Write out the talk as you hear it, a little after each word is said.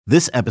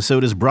This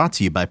episode is brought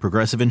to you by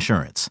Progressive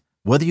Insurance.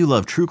 Whether you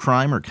love true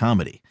crime or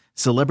comedy,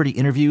 celebrity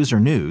interviews or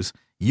news,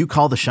 you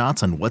call the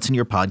shots on what's in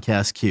your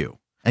podcast queue.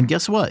 And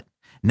guess what?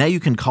 Now you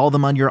can call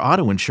them on your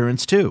auto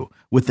insurance too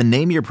with the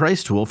Name Your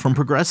Price tool from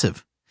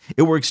Progressive.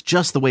 It works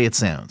just the way it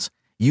sounds.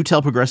 You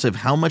tell Progressive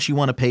how much you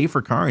want to pay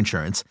for car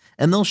insurance,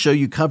 and they'll show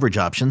you coverage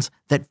options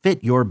that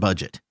fit your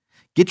budget.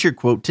 Get your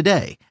quote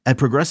today at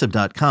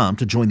Progressive.com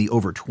to join the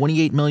over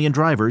 28 million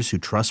drivers who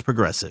trust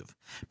Progressive.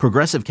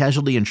 Progressive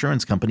Casualty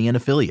Insurance Company and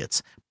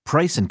Affiliates.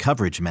 Price and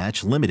coverage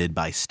match limited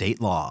by state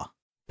law.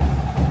 All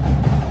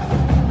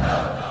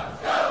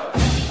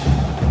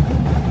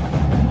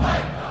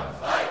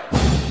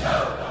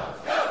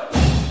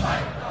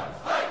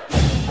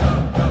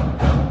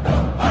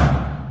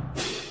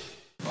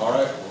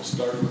right, we'll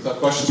start with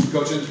questions for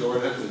Coach Inge. Go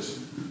right ahead, please.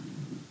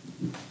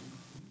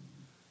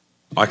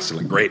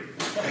 Excellent, great.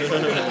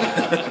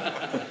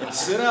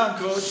 Sit down,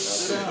 Coach.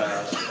 Sit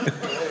down.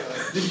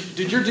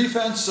 Did your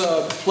defense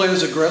play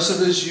as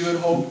aggressive as you had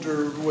hoped,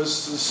 or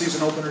was the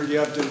season opener you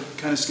have to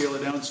kind of scale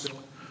it down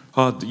still?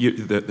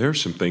 There are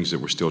some things that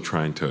we're still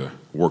trying to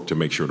work to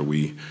make sure that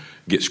we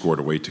get squared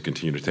away to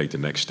continue to take the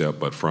next step.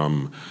 But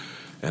from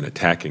an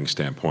attacking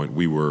standpoint,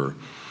 we were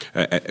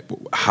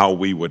how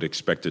we would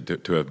expect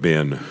it to have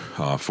been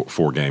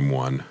for game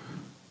one.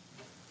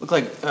 Looked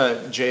like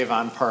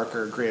Javon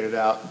Parker graded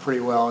out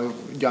pretty well.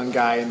 Young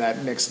guy in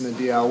that mix in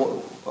the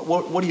DL.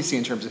 What do you see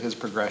in terms of his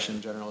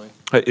progression generally?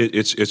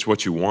 It's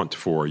what you want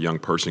for a young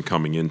person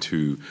coming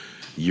into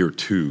year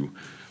two,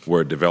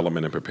 where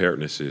development and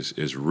preparedness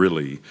is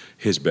really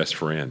his best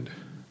friend.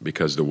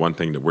 Because the one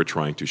thing that we're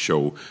trying to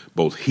show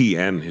both he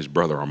and his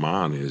brother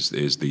Armand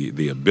is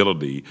the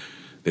ability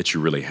that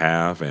you really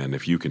have, and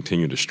if you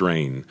continue to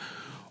strain,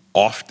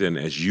 often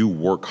as you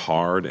work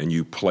hard and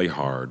you play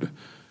hard,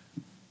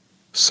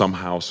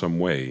 somehow, some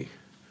way,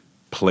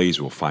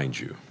 plays will find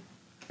you.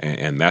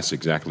 And that's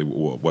exactly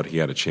what he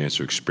had a chance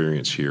to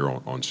experience here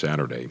on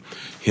Saturday.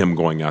 Him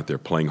going out there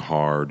playing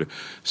hard,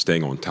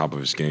 staying on top of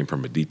his game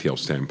from a detail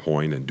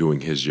standpoint, and doing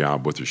his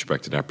job with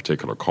respect to that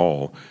particular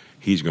call,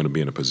 he's going to be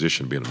in a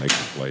position to be able to make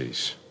some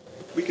plays.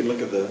 We can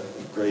look at the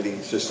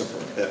grading system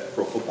from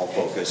Pro Football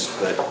Focus,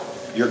 but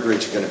your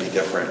grades are going to be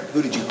different.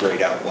 Who did you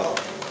grade out well?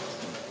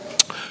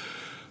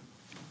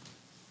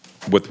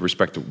 With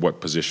respect to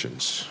what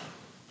positions?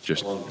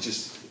 Just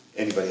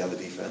anybody on the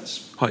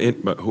defense.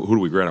 But who do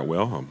we grade out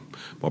well?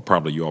 Well,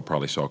 probably you all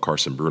probably saw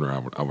Carson Bruner.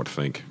 I would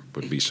think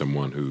would be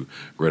someone who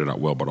graded out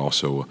well, but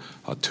also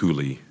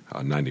Thule,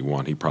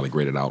 91. He probably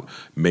graded out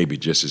maybe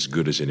just as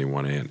good as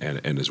anyone,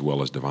 and as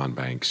well as Devon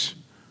Banks.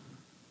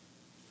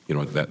 You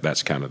know,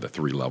 that's kind of the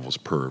three levels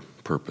per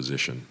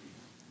position.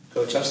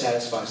 Coach, how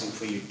satisfying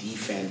for your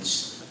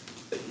defense?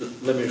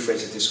 Let me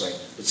rephrase it this way: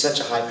 with such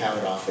a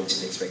high-powered offense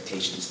and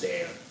expectations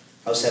there,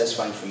 how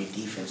satisfying for your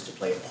defense to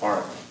play a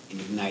part in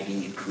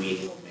igniting and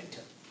creating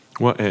momentum?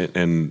 Well,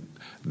 and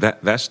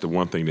that's the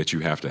one thing that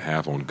you have to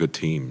have on good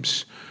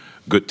teams.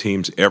 Good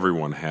teams,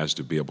 everyone has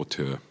to be able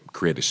to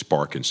create a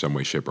spark in some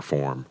way, shape, or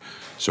form.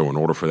 So in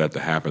order for that to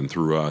happen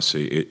through us,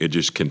 it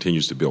just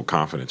continues to build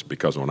confidence,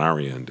 because on our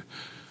end,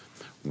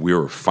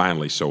 we're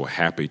finally so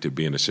happy to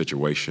be in a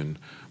situation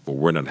where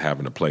we're not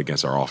having to play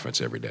against our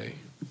offense every day.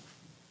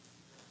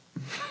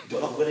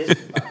 Well, what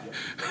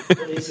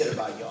is it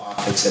about your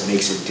offense that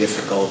makes it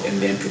difficult and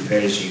then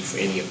prepares you for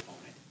any opponent?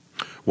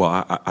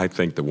 Well, I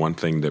think the one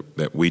thing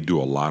that we do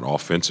a lot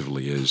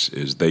offensively is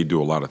they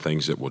do a lot of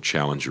things that will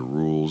challenge your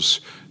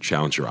rules,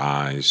 challenge your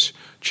eyes,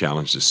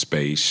 challenge the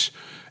space,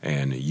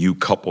 and you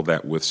couple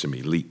that with some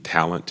elite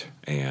talent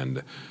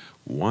and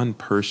one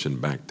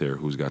person back there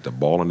who's got the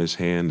ball in his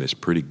hand that's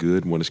pretty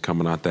good when it's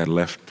coming out that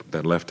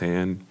left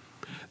hand,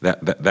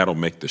 that'll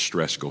make the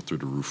stress go through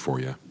the roof for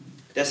you.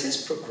 Does his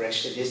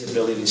progression, his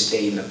ability to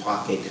stay in the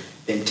pocket,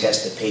 then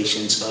test the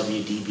patience of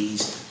your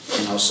DBs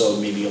and also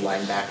maybe your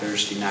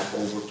linebackers to not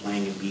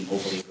overplaying and being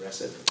overly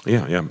aggressive?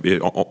 Yeah.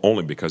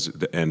 Only because,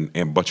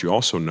 but you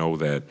also know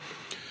that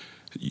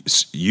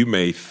you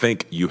may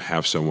think you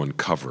have someone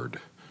covered,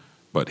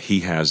 but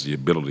he has the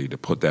ability to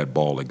put that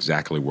ball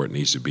exactly where it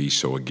needs to be,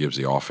 so it gives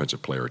the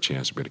offensive player a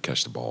chance to be able to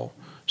catch the ball.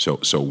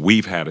 So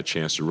we've had a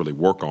chance to really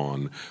work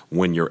on,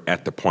 when you're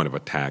at the point of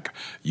attack,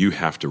 you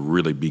have to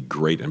really be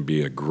great and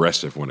be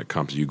aggressive when it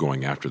comes to you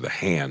going after the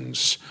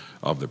hands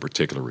of the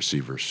particular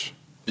receivers.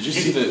 Did you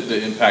see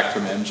the impact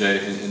from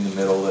MJ in the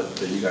middle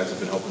that you guys have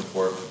been hoping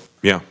for?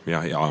 Yeah.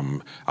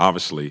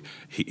 Obviously,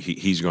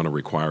 he's going to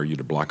require you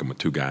to block him with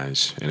two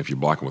guys, and if you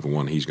block him with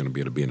one, he's going to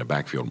be able to be in the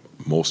backfield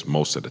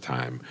most of the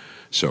time.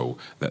 So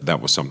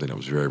that was something that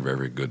was very,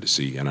 very good to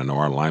see. And I know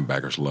our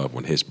linebackers love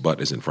when his butt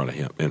is in front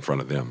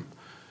of them,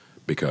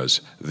 because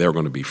they're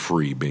going to be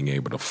free, being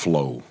able to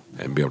flow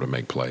and be able to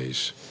make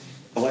plays.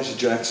 Elijah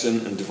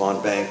Jackson and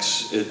Devon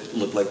Banks, it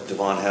looked like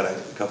Devon had a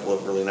couple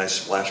of really nice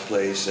splash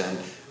plays, and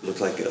it looked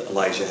like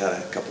Elijah had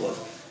a couple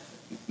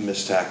of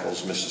missed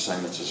tackles, missed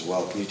assignments as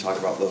well. Can you talk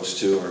about those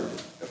two, or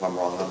if I'm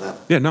wrong on that?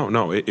 Yeah,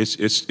 no.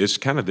 It's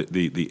kind of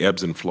the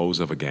ebbs and flows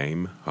of a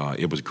game.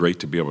 It was great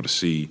to be able to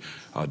see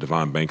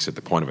Devon Banks at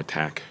the point of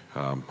attack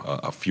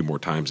a few more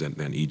times than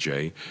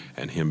EJ,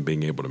 and him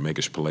being able to make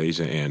his plays.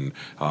 And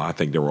I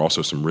think there were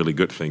also some really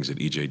good things that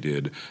EJ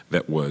did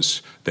that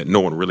no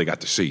one really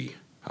got to see.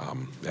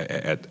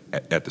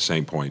 At the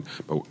same point,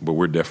 but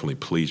we're definitely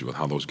pleased with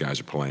how those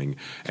guys are playing,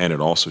 and it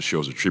also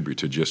shows a tribute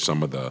to just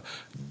some of the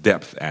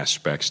depth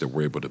aspects that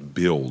we're able to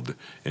build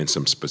in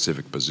some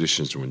specific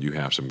positions when you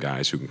have some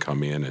guys who can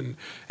come in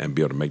and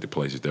be able to make the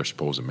plays that they're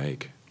supposed to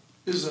make.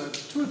 Is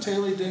Tua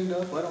Taylor dinged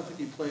up? I don't think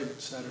he played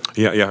Saturday.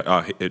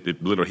 Yeah.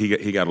 It literally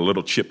he got a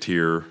little chipped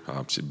here,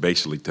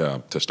 basically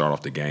to start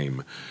off the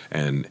game,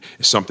 and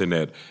it's something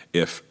that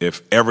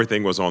if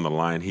everything was on the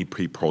line, he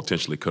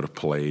potentially could have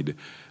played.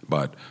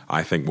 But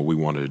I think what we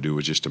wanted to do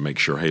was just to make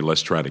sure, hey,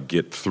 let's try to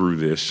get through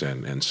this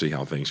and see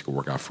how things could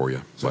work out for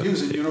you. So he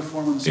was in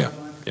uniform on the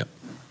sideline? Yeah.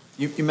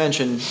 You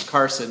mentioned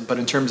Carson, but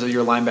in terms of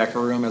your linebacker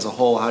room as a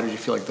whole, how did you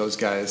feel like those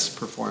guys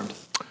performed?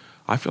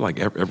 I feel like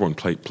everyone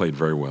played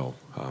very well.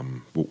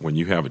 When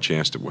you have a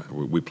chance to,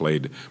 we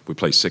played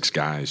 6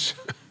 guys,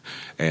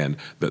 and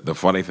the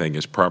funny thing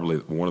is probably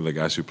one of the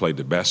guys who played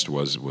the best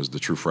was the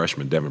true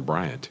freshman Devin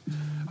Bryant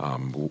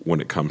when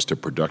it comes to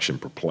production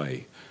per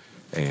play.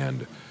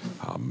 And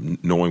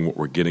knowing what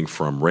we're getting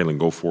from Raylan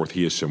Goforth,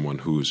 he is someone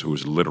who's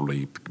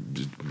literally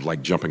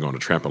like jumping on a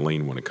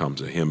trampoline when it comes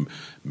to him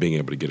being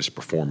able to get his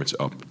performance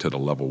up to the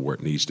level where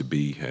it needs to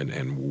be.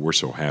 And we're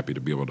so happy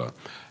to be able to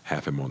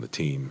have him on the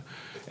team.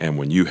 And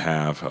when you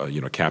have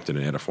Captain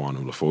Edifon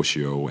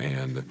Ulafoshio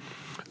and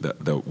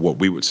the what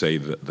we would say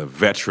the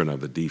veteran of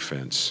the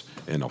defense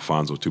in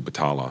Alfonso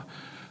Tubatala,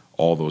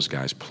 all those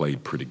guys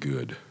played pretty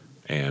good.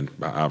 And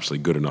obviously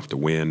good enough to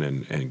win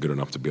and good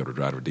enough to be able to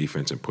drive our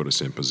defense and put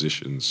us in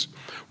positions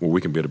where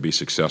we can be able to be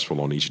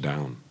successful on each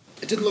down.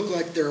 It didn't look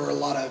like there were a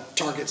lot of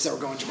targets that were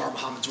going Jabbar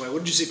Muhammad's way. What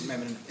did you see from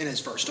him in his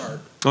first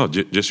start? Oh,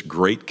 just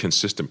great,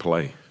 consistent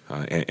play.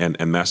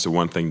 And that's the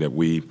one thing that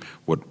we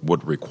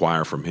would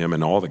require from him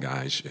and all the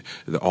guys.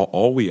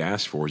 All we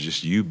ask for is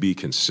just you be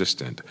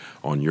consistent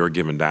on your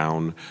given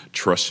down,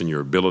 trust in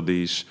your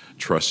abilities,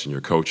 trust in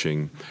your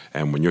coaching,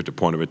 and when you're at the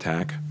point of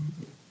attack,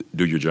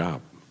 do your job.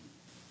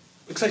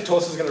 Looks like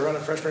Tulsa's going to run a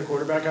freshman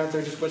quarterback out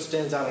there. Just what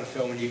stands out on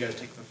film when you guys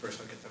take the first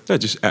look at them? Yeah,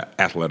 just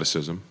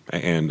athleticism.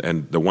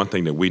 And the one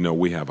thing that we know,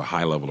 we have a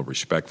high level of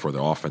respect for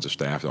the offensive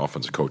staff, the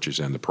offensive coaches,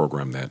 and the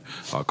program that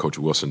Coach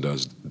Wilson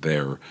does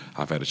there.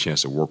 I've had a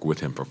chance to work with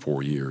him for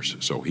 4 years.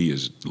 So he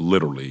is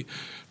literally,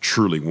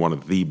 truly one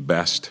of the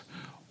best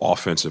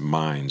offensive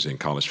minds in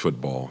college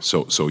football.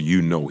 So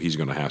he's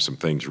going to have some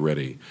things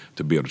ready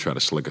to be able to try to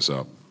slick us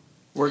up.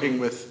 Working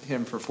with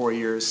him for 4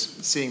 years,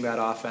 seeing that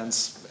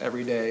offense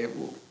every day,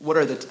 what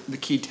are the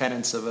key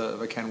tenets of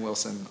a Ken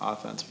Wilson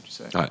offense, would you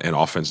say? An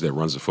offense that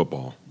runs the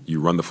football. You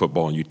run the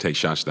football and you take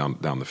shots down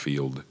the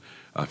field.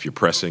 If you're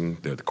pressing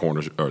the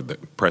corners or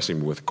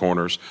pressing with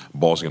corners,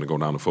 ball's going to go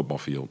down the football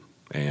field.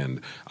 And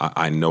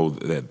I know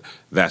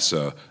that's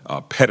a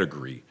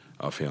pedigree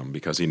of him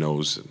because he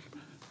knows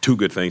 2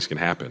 good things can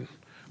happen.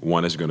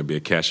 One is going to be a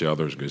catch, the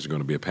other is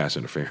going to be a pass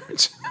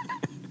interference.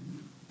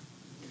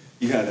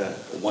 You had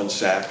 1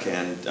 sack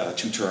and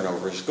 2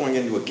 turnovers. Going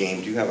into a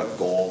game, do you have a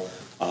goal,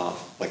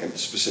 like a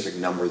specific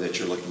number that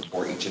you're looking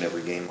for each and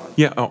every game on?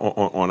 Yeah,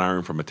 on our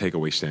end, from a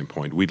takeaway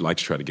standpoint, we'd like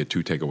to try to get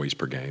 2 takeaways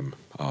per game,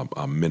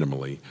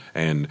 minimally.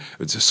 And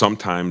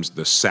sometimes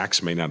the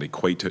sacks may not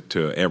equate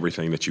to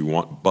everything that you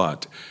want,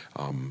 but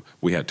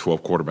we had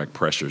 12 quarterback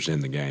pressures in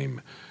the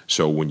game.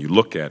 So when you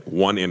look at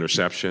 1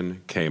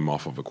 interception came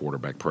off of a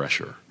quarterback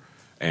pressure.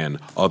 And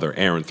other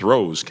errant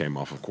throws came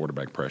off of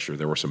quarterback pressure.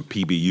 There were some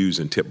PBUs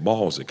and tip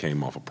balls that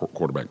came off of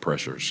quarterback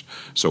pressures.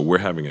 So we're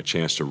having a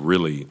chance to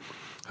really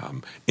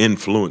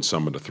influence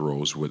some of the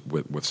throws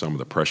with some of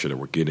the pressure that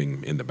we're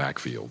getting in the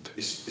backfield.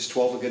 Is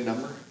 12 a good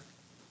number?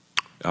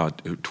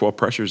 12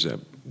 pressures,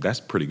 that's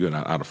pretty good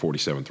out of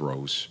 47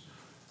 throws,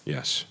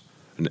 yes.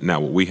 Now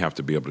what we have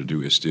to be able to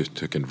do is just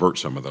to convert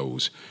some of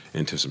those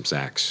into some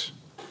sacks.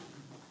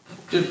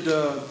 Did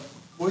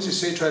Boise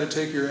State try to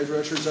take your edge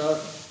rushers out?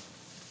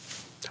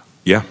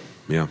 Yeah.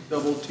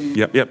 Double team.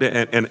 Yep.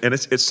 And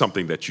it's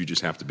something that you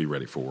just have to be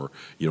ready for.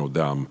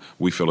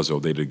 We feel as though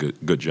they did a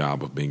good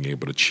job of being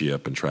able to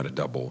chip and try to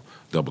double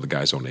the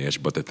guys on the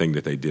edge. But the thing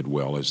that they did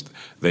well is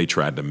they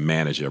tried to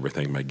manage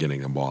everything by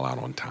getting the ball out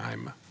on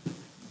time.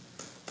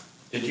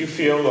 Did you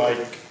feel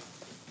like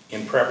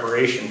in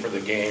preparation for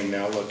the game,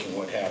 now looking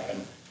what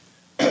happened,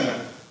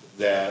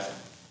 that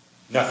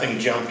nothing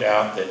jumped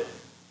out that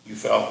you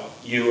felt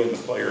you and the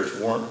players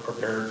weren't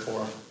prepared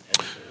for,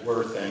 and there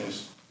were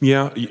things?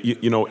 Yeah,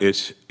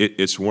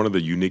 it's one of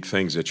the unique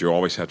things that you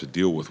always have to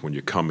deal with when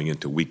you're coming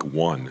into week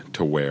 1,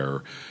 to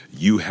where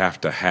you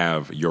have to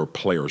have your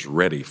players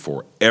ready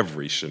for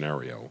every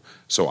scenario.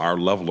 So our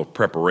level of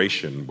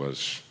preparation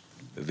was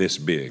this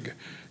big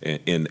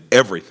in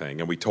everything.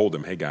 And we told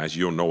them, hey, guys,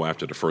 you'll know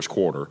after the first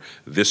quarter,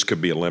 this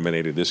could be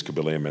eliminated, this could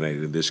be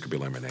eliminated, this could be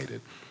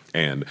eliminated.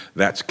 And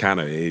that's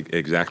kind of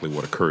exactly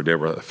what occurred. There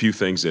were a few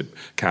things that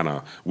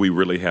we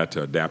really had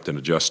to adapt and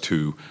adjust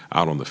to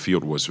out on the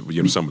field was,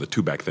 some of the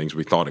two-back things.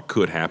 We thought it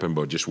could happen,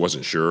 but just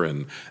wasn't sure,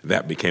 and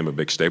that became a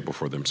big staple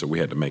for them. So we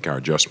had to make our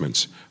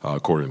adjustments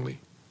accordingly.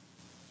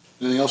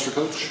 Anything else for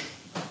Coach?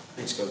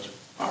 Thanks, Coach.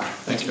 All right.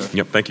 Thanks, Coach.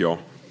 Yep, thank you all.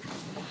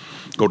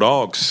 Go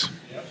Dogs.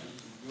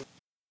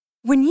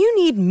 When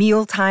you need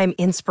mealtime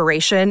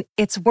inspiration,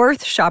 it's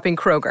worth shopping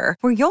Kroger,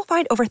 where you'll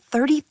find over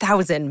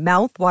 30,000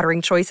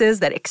 mouth-watering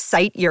choices that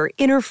excite your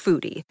inner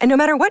foodie. And no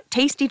matter what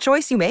tasty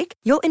choice you make,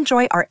 you'll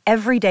enjoy our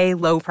everyday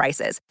low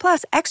prices,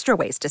 plus extra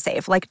ways to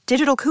save, like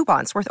digital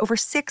coupons worth over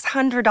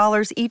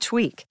 $600 each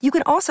week. You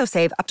can also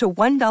save up to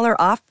 $1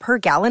 off per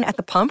gallon at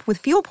the pump with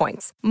fuel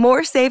points.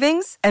 More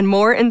savings and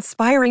more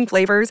inspiring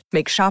flavors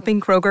make shopping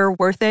Kroger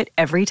worth it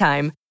every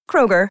time.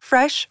 Kroger,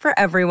 fresh for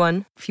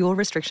everyone. Fuel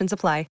restrictions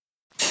apply.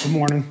 Good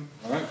morning.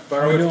 All right. How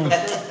are we doing?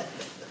 Had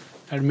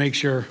to make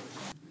sure.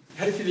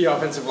 How do you feel the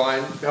offensive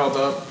line held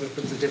up with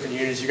the different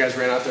units you guys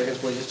ran out there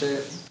against Boise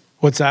State?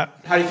 What's that?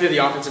 How do you feel the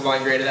offensive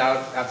line graded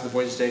out after the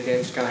Boise State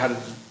game? Just kind of how did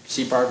you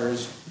see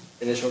Parker's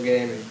initial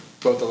game and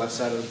both the left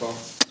side of the ball?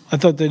 I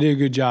thought they did a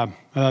good job.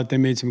 I thought they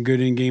made some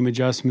good in-game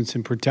adjustments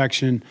and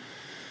protection.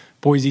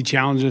 Boise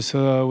challenged us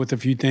with a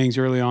few things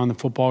early on in the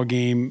football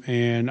game,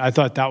 and I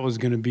thought that was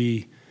going to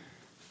be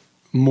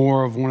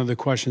more of one of the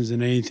questions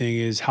than anything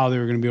is how they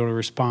were going to be able to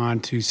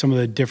respond to some of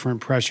the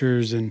different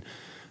pressures and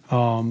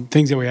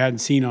things that we hadn't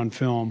seen on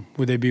film.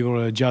 Would they be able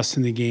to adjust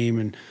in the game?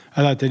 And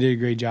I thought they did a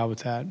great job with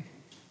that.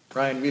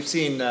 Ryan, we've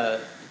seen Jalen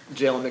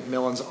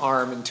McMillan's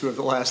arm in 2 of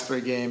the last 3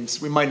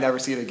 games. We might never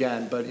see it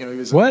again, but he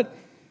was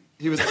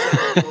He was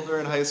a fielder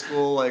in high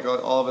school, like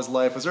all of his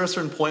life. Was there a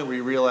certain point where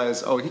you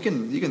realized, he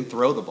can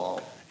throw the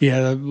ball?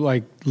 Yeah,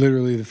 like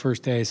literally the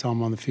first day I saw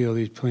him on the field,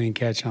 he was playing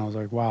catch, and I was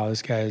like, wow,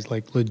 this guy is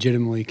like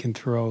legitimately can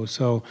throw.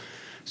 So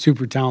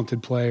super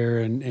talented player,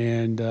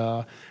 and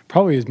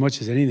probably as much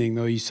as anything,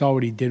 though, you saw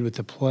what he did with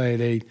the play.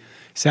 They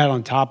sat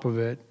on top of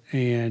it,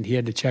 and he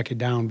had to check it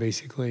down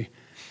basically,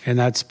 and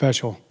that's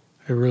special.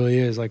 It really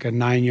is like a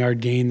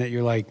 9-yard gain that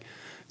you're like,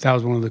 that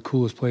was one of the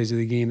coolest plays of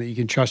the game, that you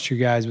can trust your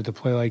guys with a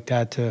play like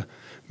that to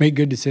make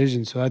good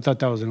decisions. So I thought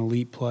that was an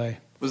elite play.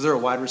 Was there a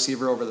wide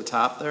receiver over the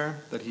top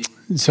there that he?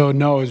 So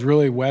no, it was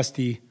really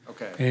Westy.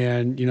 Okay.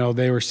 And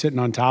they were sitting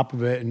on top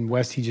of it, and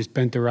Westy just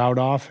bent the route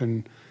off,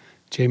 and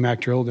J-Mac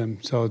drilled him.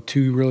 So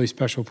 2 really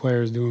special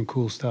players doing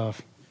cool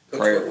stuff.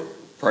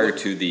 Prior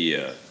to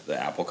the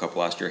Apple Cup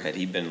last year, had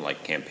he been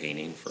like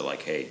campaigning for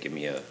like, hey, give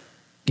me a?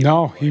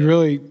 No, he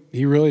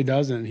really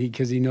doesn't.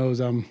 Because he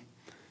knows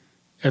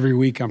every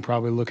week I'm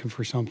probably looking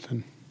for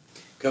something.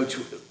 Coach,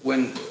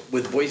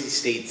 with Boise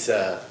State's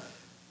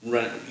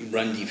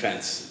run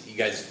defense, you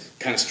guys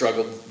kind of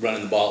struggled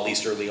running the ball, at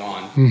least early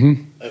on.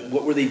 Mm-hmm.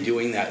 What were they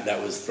doing that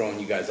was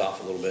throwing you guys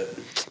off a little bit?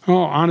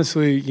 Oh,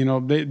 honestly,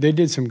 they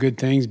did some good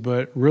things,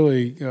 but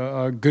really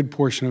a good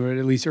portion of it,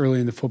 at least early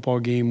in the football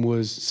game,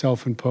 was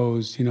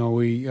self-imposed.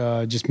 We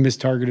just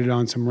mistargeted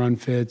on some run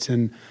fits,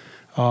 and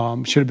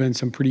should have been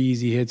some pretty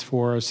easy hits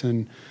for us.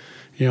 And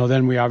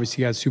then we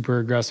obviously got super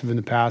aggressive in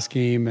the pass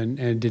game and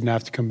didn't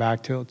have to come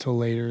back till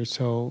later.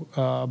 So,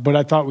 but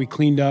I thought we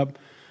cleaned up,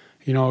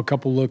 a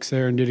couple looks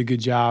there and did a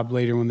good job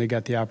later when they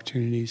got the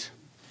opportunities.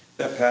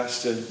 That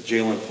pass to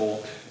Jalen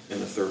Polk in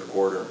the third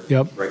quarter,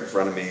 yep, right in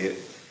front of me,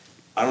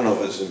 I don't know if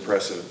it was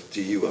impressive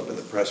to you up in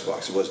the press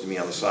box. It was to me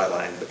on the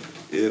sideline, but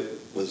it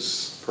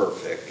was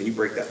perfect. Can you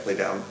break that play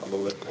down a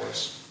little bit for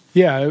us?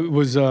 Yeah, it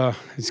was.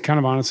 It's kind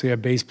of honestly a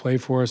base play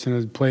for us,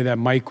 and a play that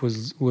Mike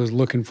was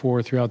looking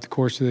for throughout the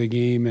course of the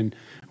game, and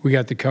we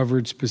got the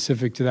coverage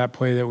specific to that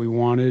play that we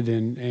wanted,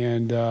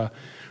 and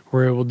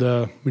we're able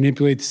to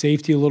manipulate the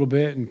safety a little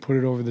bit and put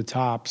it over the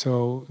top.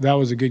 So that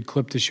was a good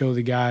clip to show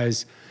the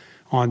guys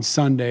on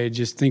Sunday,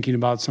 just thinking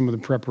about some of the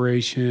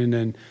preparation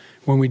and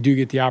when we do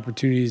get the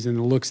opportunities and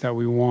the looks that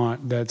we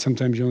want, that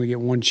sometimes you only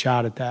get one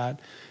shot at that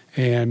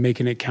and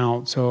making it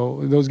count. So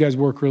those guys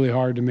work really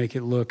hard to make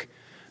it look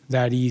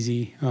that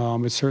easy.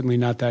 It's certainly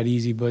not that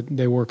easy, but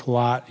they work a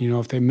lot.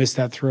 If they miss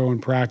that throw in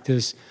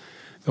practice,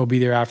 they'll be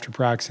there after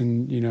practice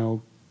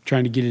and,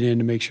 trying to get it in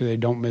to make sure they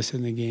don't miss it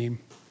in the game.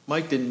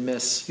 Mike didn't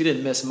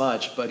miss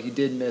much, but he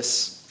did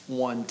miss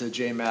one to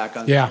J-Mac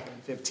on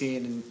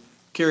 15. And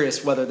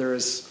curious whether there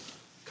was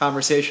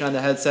conversation on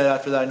the headset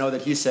after that. I know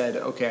that he said,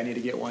 okay, I need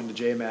to get one to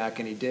J-Mac,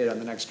 and he did on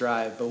the next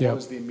drive. But what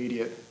was the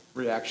immediate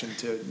reaction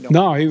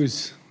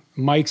to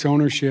Mike's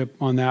ownership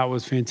on that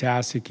was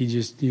fantastic. He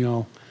just,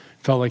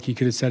 felt like he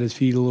could have set his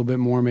feet a little bit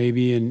more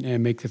maybe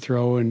and make the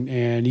throw,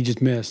 and he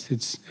just missed.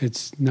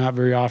 It's not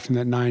very often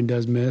that 9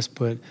 does miss,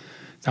 but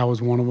that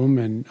was one of them.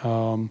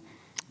 And,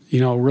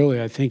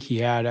 really I think he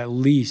had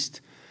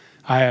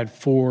I had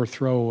 4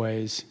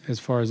 throwaways as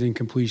far as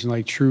incompletion,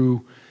 like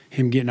true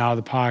him getting out of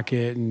the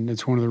pocket, and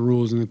it's one of the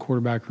rules in the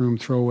quarterback room,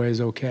 throwaway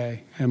is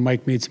okay. And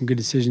Mike made some good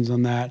decisions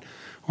on that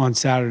on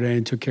Saturday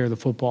and took care of the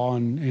football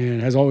and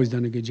has always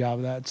done a good job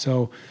of that.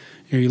 So,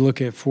 you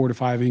look at 4 to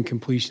 5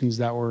 incompletions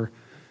that were,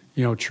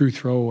 true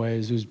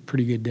throwaways. It was a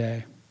pretty good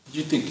day. Did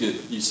you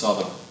think you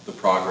saw the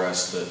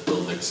progress that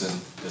Bill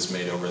Dixon has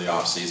made over the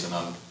offseason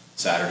on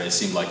Saturday? It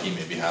seemed like he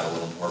maybe had a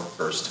little more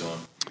burst to him.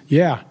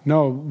 Yeah,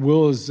 no,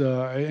 Will is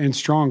and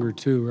stronger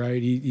too,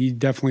 right? He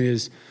definitely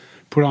has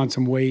put on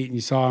some weight, and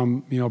you saw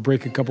him,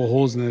 break a couple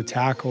holes in the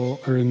tackle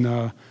or in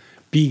the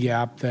B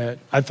gap that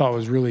I thought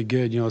was really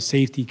good.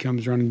 Safety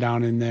comes running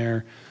down in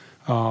there.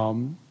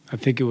 I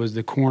think it was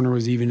the corner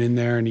was even in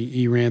there, and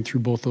he ran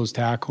through both those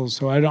tackles.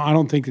 So I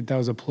don't think that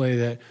was a play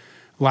that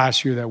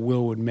last year that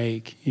Will would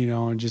make.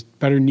 And just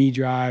better knee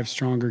drive,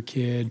 stronger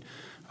kid.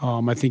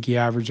 I think he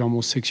averaged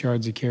almost 6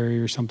 yards a carry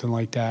or something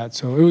like that.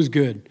 So it was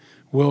good.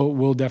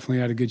 Will definitely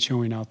had a good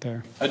showing out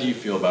there. How do you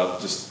feel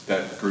about just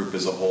that group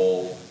as a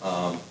whole?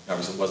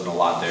 Obviously, wasn't a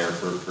lot there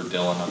for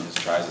Dylan on his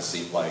tries, it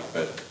seemed like,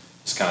 but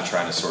just kind of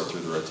trying to sort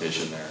through the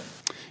rotation there.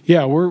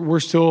 Yeah, we're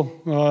still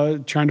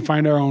trying to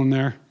find our own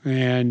there,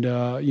 and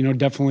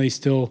definitely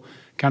still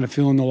kind of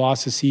feeling the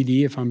loss of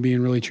CD, if I'm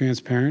being really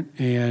transparent.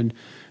 And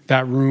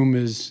that room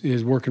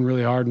is working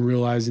really hard and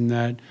realizing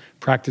that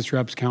practice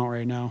reps count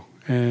right now,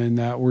 and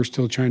that we're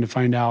still trying to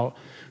find out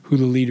who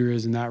the leader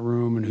is in that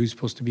room and who's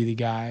supposed to be the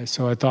guy.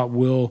 So I thought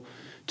Will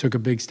took a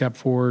big step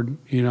forward,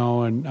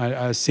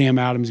 and Sam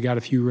Adams got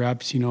a few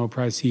reps,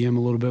 probably see him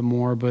a little bit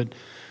more, but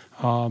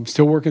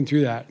still working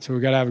through that. So we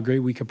got to have a great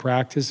week of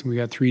practice, and we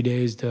got 3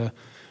 days to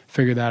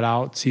figure that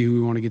out, see who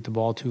we want to get the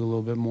ball to a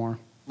little bit more.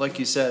 Like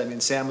you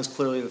said, Sam was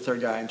clearly the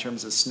third guy in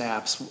terms of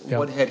snaps. Yep.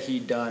 What had he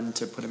done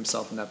to put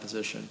himself in that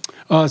position?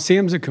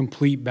 Sam's a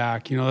complete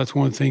back. That's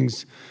one of the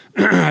things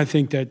I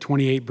think that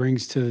 28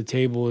 brings to the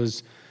table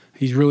is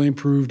he's really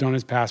improved on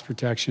his pass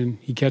protection.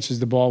 He catches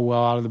the ball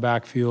well out of the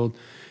backfield,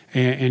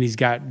 and he's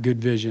got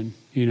good vision,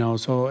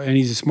 So, and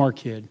he's a smart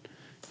kid.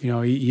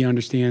 He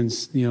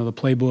understands, the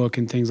playbook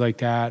and things like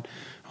that.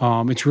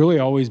 It's really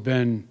always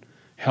been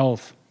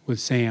health with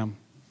Sam.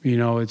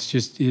 It's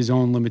just his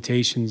own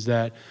limitations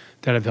that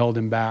have held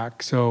him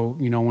back. So,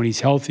 when he's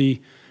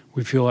healthy,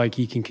 we feel like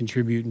he can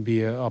contribute and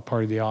be a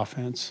part of the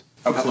offense.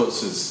 How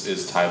close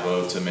is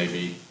Tybo to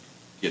maybe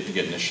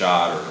getting a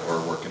shot or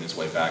working his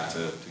way back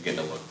to getting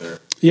a look there?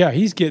 Yeah,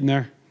 he's getting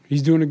there.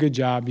 He's doing a good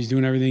job. He's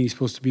doing everything he's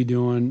supposed to be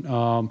doing.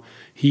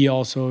 He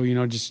also,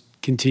 just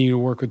continue to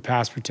work with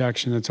pass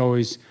protection. That's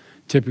always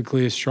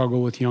typically a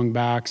struggle with young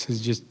backs is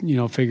just,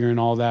 figuring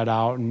all that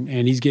out. And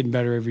he's getting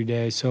better every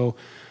day. So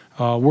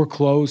we're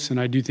close, and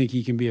I do think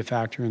he can be a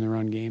factor in the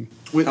run game.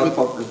 How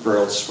about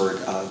Brailsford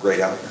grade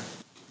out here?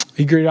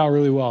 He graded out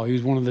really well. He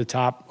was one of the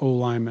top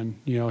O-linemen.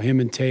 Him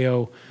and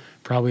Teo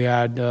probably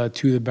had 2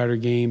 of the better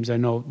games. I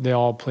know they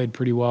all played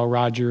pretty well.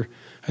 Roger,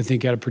 I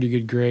think, had a pretty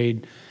good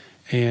grade.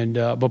 And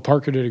but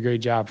Parker did a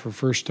great job for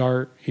first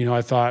start.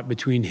 I thought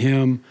between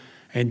him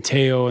and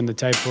Teo and the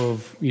type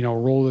of,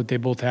 role that they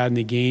both had in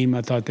the game,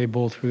 I thought they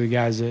both were the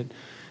guys that,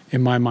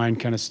 in my mind,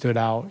 kind of stood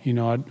out.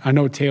 I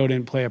know Teo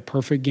didn't play a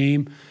perfect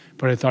game,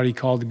 but I thought he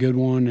called a good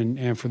one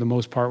and for the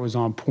most part was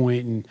on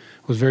point and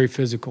was very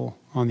physical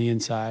on the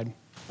inside.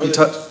 Are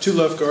the 2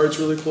 left guards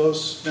really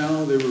close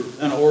now? They were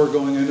an or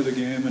going into the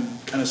game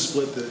and kind of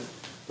split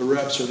the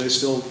reps. Are they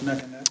still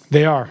neck and neck?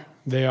 They are.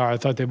 I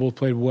thought they both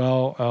played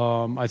well.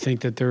 I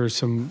think that there are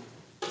some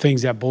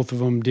things that both of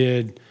them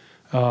did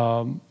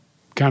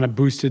kind of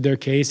boosted their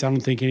case. I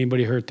don't think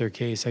anybody hurt their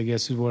case, I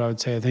guess is what I would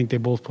say. I think they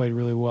both played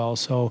really well.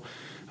 So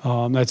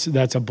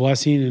that's a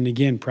blessing. And,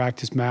 again,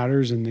 practice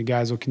matters, and the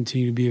guys will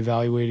continue to be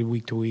evaluated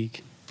week to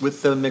week.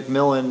 With the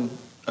McMillan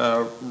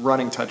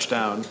running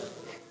touchdown,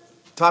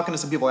 talking to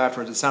some people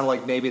afterwards, it sounded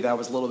like maybe that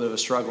was a little bit of a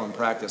struggle in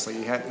practice. Like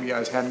you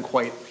guys hadn't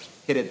quite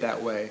hit it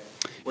that way.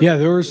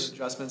 There was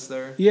adjustments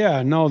there.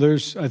 Yeah, no,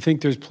 I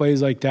think there's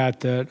plays like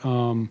that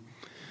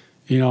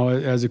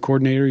as a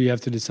coordinator, you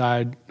have to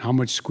decide how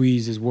much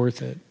squeeze is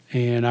worth it.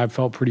 And I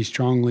felt pretty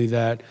strongly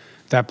that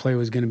play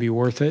was going to be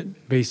worth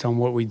it based on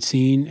what we'd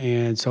seen,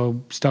 and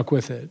so stuck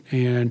with it.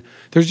 And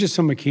there's just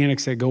some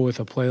mechanics that go with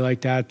a play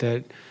like that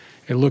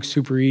it looks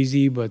super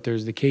easy, but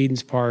there's the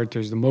cadence part,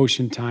 there's the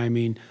motion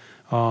timing.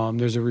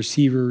 There's a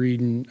receiver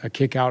reading a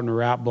kick out and a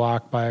wrap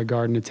block by a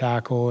guard and a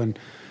tackle. And,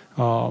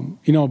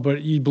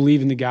 but you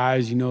believe in the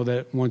guys.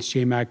 That once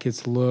J-Mac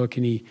gets the look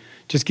and he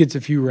just gets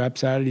a few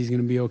reps at it, he's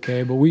going to be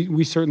okay. But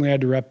we certainly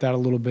had to rep that a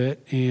little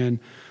bit. And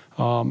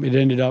it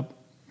ended up,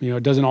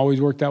 it doesn't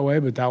always work that way,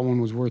 but that one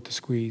was worth the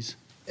squeeze.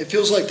 It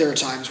feels like there are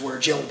times where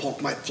Jalen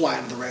Polk might fly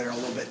under the radar a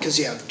little bit because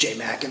you have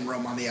J-Mac and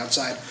Rome on the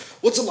outside.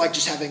 What's it like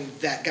just having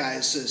that guy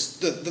as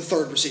the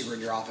third receiver in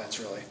your offense,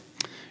 really?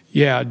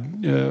 Yeah,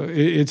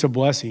 it's a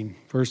blessing,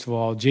 first of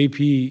all.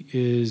 JP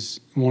is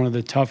one of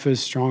the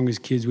toughest,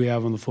 strongest kids we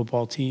have on the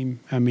football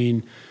team.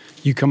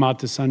 You come out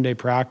to Sunday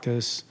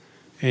practice,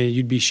 and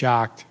you'd be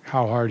shocked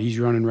how hard he's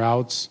running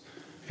routes.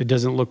 It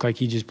doesn't look like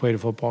he just played a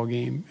football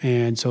game.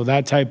 And so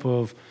that type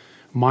of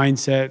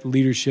mindset,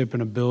 leadership,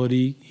 and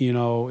ability,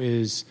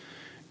 is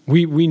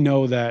we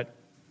know that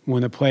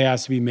when the play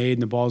has to be made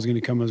and the ball is going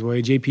to come his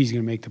way, JP's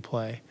going to make the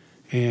play.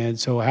 And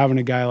so having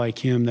a guy like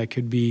him that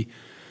could be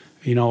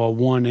a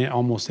one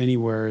almost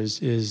anywhere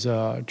is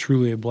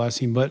truly a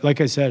blessing. But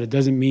like I said, it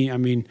doesn't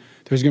mean,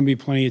 there's going to be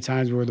plenty of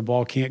times where the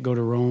ball can't go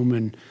to Rome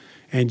and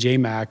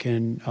J-Mac.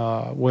 And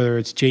whether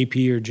it's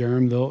JP or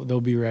Germ,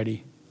 they'll be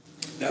ready.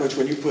 Coach,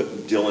 when you put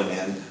Dylan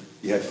in,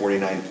 you had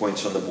 49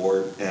 points on the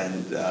board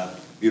and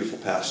beautiful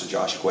pass to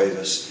Josh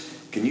Cuevas.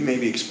 Can you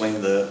maybe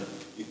explain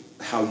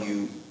how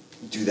you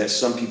do that?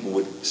 Some people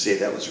would say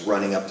that was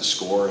running up the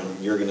score,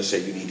 and you're going to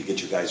say you need to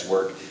get your guys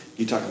work. Can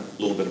you talk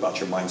a little bit about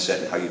your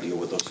mindset and how you deal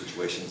with those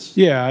situations?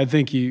 Yeah, I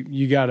think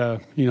you got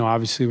to,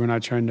 obviously we're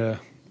not trying to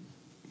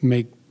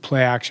make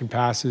play action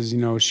passes,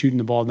 shooting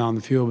the ball down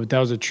the field, but that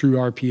was a true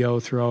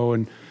RPO throw,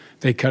 and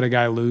they cut a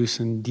guy loose,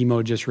 and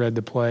Demo just read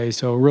the play.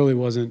 So it really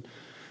wasn't,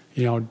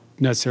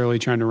 necessarily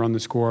trying to run the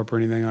score up or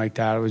anything like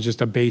that. It was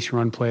just a base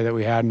run play that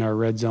we had in our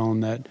red zone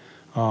that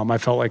I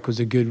felt like was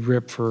a good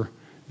rip for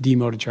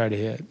Demo to try to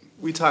hit.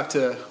 We talked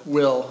to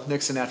Will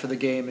Nixon after the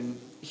game, and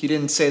he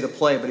didn't say the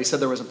play, but he said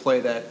there was a play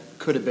that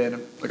could have been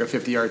like a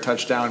 50-yard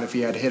touchdown if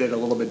he had hit it a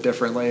little bit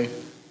differently.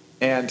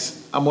 And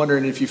I'm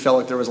wondering if you felt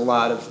like there was a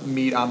lot of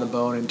meat on the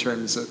bone in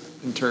terms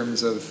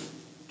of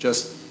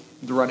just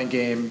the running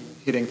game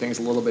hitting things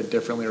a little bit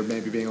differently, or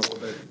maybe being a little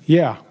bit.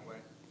 Yeah,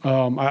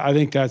 I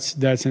think that's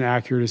an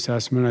accurate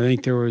assessment. I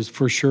think there was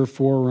for sure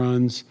 4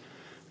 runs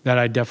that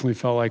I definitely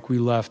felt like we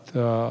left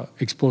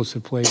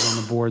explosive plays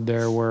on the board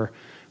there, where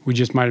we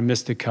just might have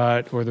missed the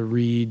cut or the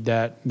read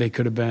that they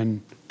could have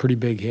been pretty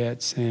big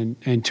hits,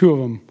 and 2 of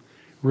them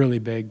really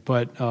big.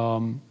 But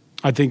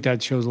I think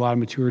that shows a lot of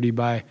maturity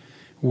by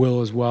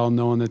Will as well,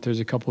 knowing that there's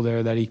a couple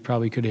there that he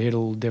probably could have hit a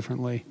little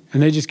differently.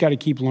 And they just got to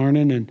keep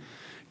learning and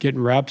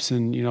getting reps,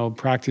 and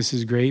practice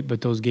is great,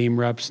 but those game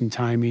reps and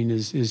timing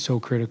is so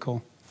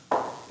critical.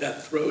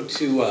 That throw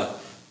to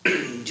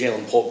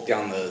Jalen Polk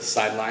down the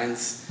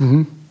sidelines,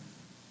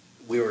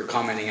 we were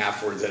commenting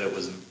afterwards that it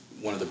was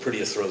one of the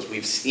prettiest throws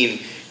we've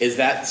seen. Is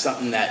that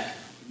something that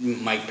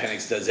Mike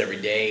Penix does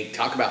every day?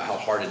 Talk about how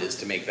hard it is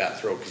to make that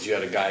throw, because you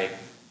had a guy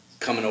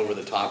coming over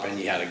the top and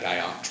you had a guy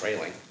out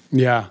trailing.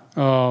 Yeah,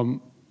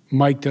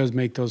 Mike does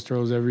make those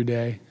throws every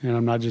day, and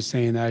I'm not just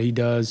saying that, he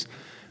does.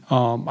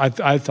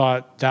 I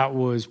thought that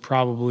was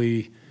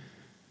probably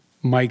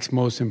Mike's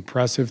most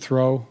impressive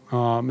throw.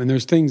 And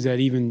there's things that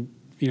even,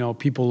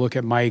 people look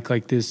at Mike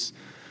like this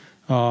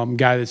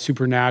guy that's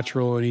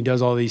supernatural and he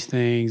does all these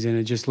things and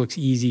it just looks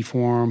easy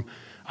for him.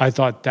 I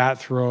thought that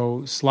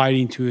throw,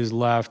 sliding to his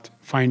left,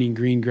 finding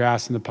green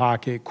grass in the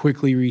pocket,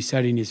 quickly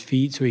resetting his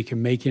feet so he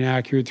can make an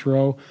accurate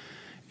throw,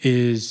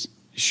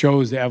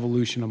 shows the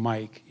evolution of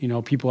Mike.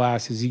 People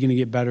ask, is he going to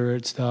get better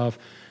at stuff?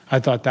 I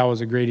thought that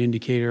was a great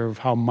indicator of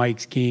how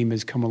Mike's game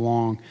has come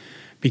along,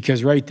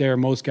 because right there,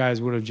 most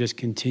guys would have just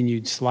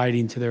continued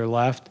sliding to their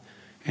left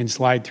and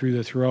slide through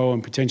the throw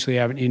and potentially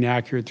have an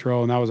inaccurate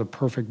throw, and that was a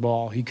perfect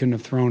ball. He couldn't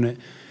have thrown it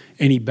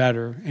any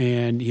better.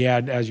 And he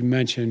had, as you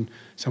mentioned,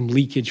 some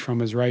leakage from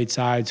his right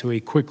side, so he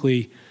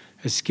quickly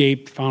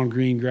escaped, found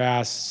green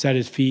grass, set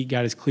his feet,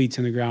 got his cleats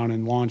in the ground,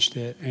 and launched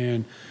it.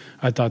 And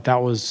I thought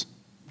that was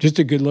just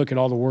a good look at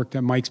all the work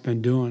that Mike's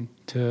been doing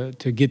to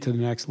get to the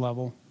next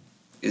level.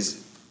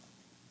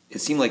 It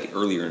seemed like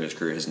earlier in his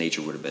career, his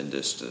nature would have been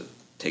just to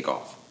take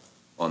off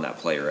on that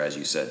play, or as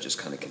you said, just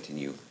kind of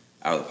continue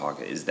out of the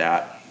pocket.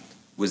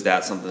 Was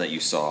that something that you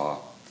saw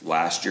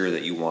last year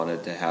that you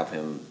wanted to have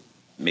him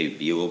maybe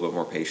be a little bit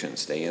more patient and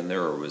stay in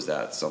there, or was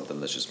that something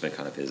that's just been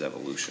kind of his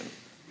evolution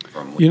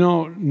from?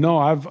 No,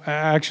 I've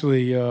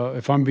actually,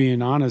 if I'm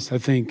being honest, I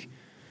think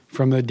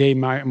from the day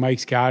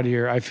Mike's got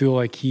here, I feel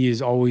like he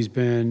has always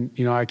been,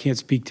 I can't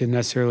speak to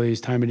necessarily his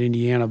time at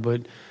Indiana,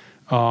 but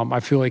I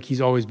feel like he's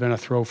always been a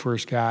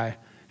throw-first guy.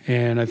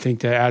 And I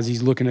think that as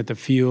he's looking at the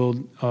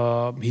field,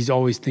 he's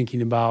always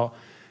thinking about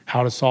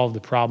how to solve the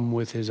problem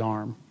with his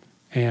arm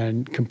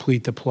and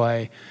complete the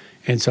play.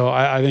 And so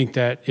I think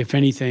that, if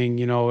anything,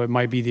 it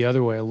might be the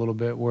other way a little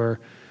bit, where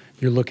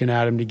you're looking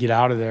at him to get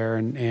out of there.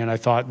 And I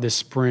thought this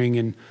spring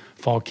and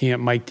fall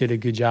camp, Mike did a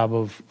good job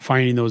of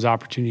finding those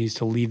opportunities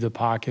to leave the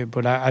pocket.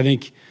 But I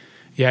think,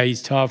 yeah,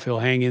 he's tough. He'll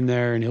hang in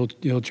there, and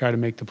he'll try to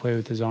make the play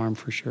with his arm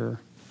for sure.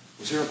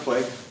 Was there a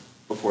play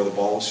before the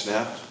ball was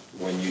snapped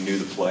when you knew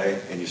the play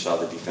and you saw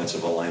the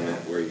defensive alignment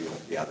where you,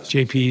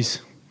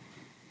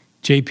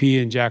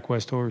 JP and Jack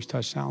Westover's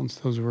touchdowns?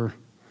 Those were,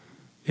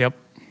 yep.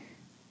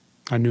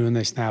 I knew when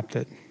they snapped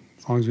it.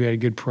 As long as we had a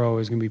good pro, it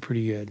was going to be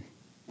pretty good.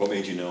 What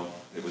made you know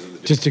it was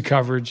the just the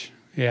coverage?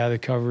 Yeah, the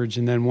coverage.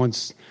 And then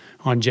once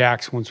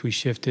we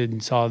shifted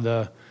and saw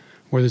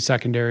where the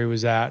secondary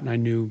was at, and I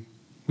knew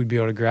we'd be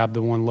able to grab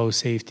the one low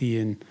safety,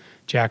 and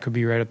Jack would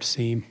be right up the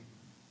seam.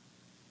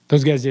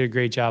 Those guys did a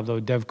great job, though.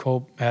 Dev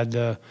Cope had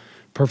the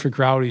perfect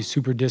route. He's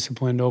super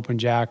disciplined to open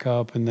Jack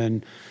up, and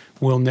then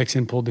Will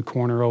Nixon pulled the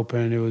corner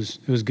open. It was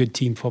good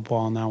team football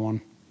on that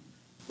one.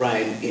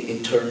 Ryan,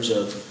 in terms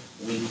of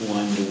week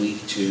 1 to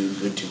week 2,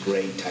 good to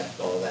great type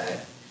of all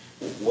that,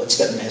 what's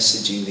that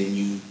messaging that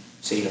you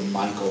say to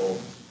Michael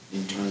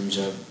in terms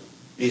of,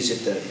 is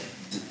it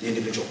the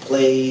individual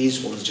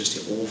plays, or is it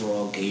just the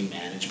overall game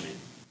management?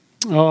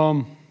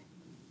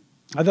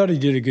 I thought he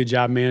did a good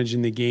job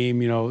managing the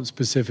game,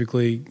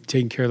 specifically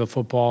taking care of the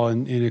football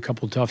in a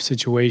couple tough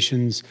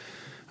situations.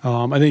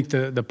 I think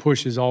the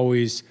push is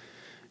always,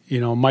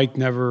 Mike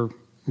never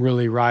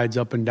really rides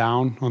up and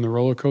down on the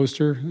roller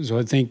coaster. So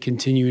I think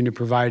continuing to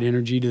provide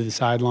energy to the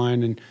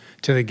sideline and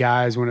to the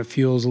guys when it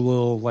feels a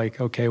little like,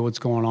 okay, what's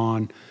going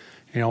on?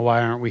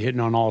 Why aren't we hitting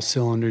on all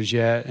cylinders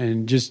yet?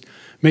 And just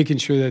making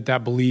sure that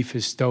that belief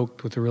is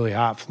stoked with a really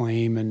hot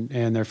flame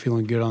and they're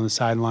feeling good on the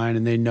sideline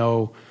and they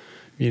know,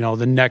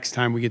 the next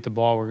time we get the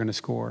ball, we're going to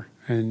score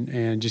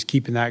and just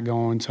keeping that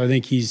going. So I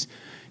think he's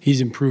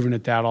improving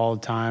at that all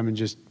the time and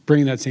just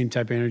bringing that same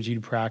type of energy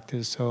to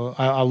practice. So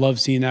I love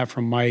seeing that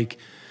from Mike,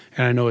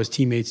 and I know his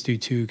teammates do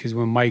too, because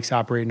when Mike's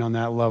operating on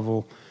that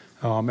level,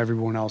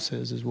 everyone else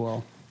is as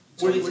well.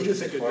 What do you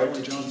think of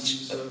Dylan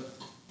Johnson's?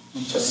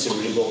 A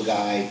cerebral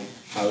guy,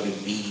 how to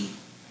be,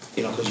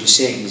 because you're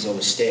saying he's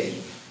always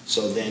steady.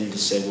 So then to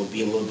say, well,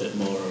 be a little bit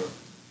more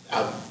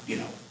out,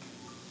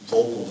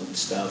 vocal and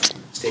stuff,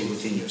 stay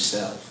within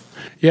yourself.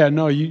 Yeah,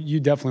 no, you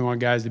definitely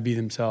want guys to be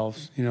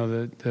themselves.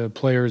 The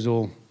players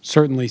will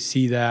certainly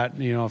see that,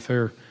 if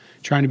they're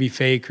trying to be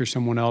fake or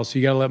someone else.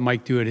 You got to let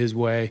Mike do it his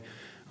way.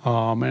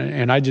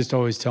 And I just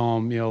always tell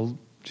them,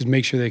 just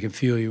make sure they can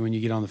feel you when you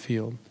get on the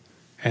field.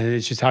 And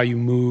it's just how you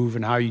move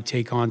and how you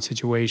take on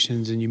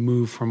situations and you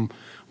move from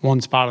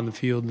one spot on the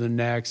field to the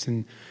next.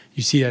 And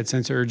you see that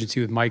sense of urgency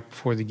with Mike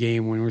before the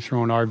game when we're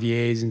throwing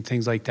RVAs and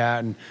things like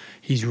that. And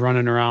he's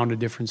running around to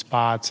different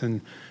spots.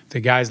 And the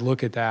guys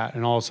look at that.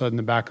 And all of a sudden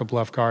the backup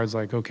left guard's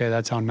like, okay,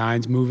 that's how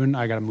 9's moving.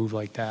 I got to move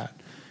like that.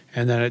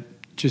 And then it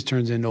just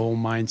turns into a whole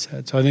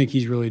mindset. So I think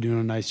he's really doing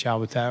a nice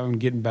job with that and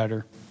getting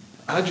better.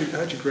 How'd you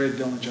grade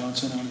Dylan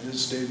Johnson on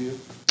his debut?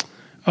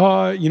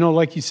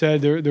 Like you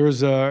said, there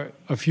was a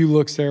few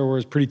looks there where it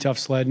was pretty tough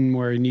sledding,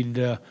 where he needed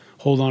to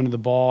hold on to the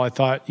ball. I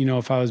thought,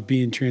 if I was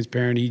being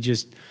transparent,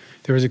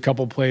 there was a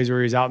couple plays where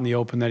he was out in the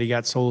open that he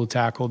got solo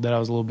tackled that I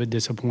was a little bit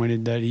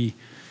disappointed that he,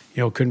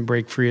 couldn't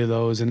break free of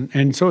those.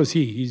 And so is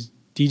he.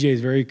 DJ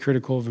is very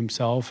critical of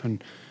himself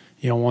and,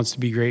 wants to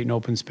be great in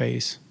open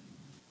space.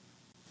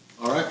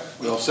 All right,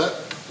 we all set?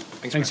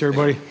 Thanks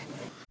everybody.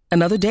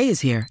 Another day is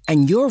here,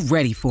 and you're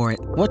ready for it.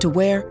 What to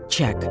wear?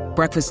 Check.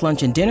 Breakfast,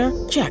 lunch, and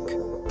dinner? Check.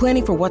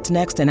 Planning for what's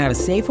next and how to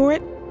save for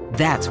it?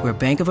 That's where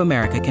Bank of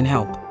America can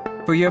help.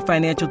 For your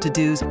financial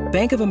to-dos,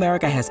 Bank of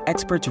America has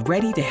experts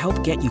ready to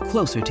help get you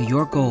closer to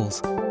your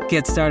goals.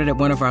 Get started at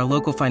one of our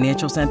local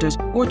financial centers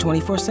or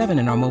 24/7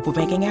 in our mobile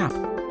banking app.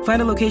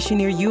 Find a location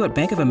near you at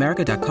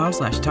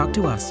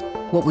bankofamerica.com/talktous.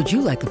 What would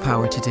you like the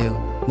power to do?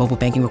 Mobile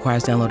banking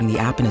requires downloading the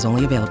app and is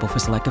only available for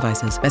select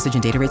devices. Message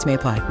and data rates may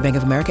apply. Bank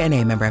of America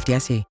NA, member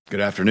FDIC.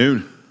 Good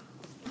afternoon.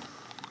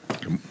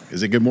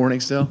 Is it good morning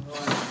still?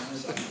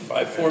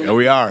 5:40. Oh,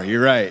 we are.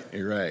 You're right.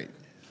 You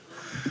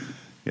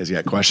guys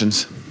got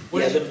questions?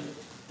 Yeah,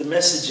 the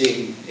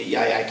messaging,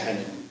 I kind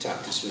of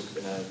talked this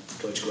with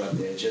Coach Grubb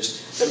there,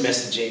 just the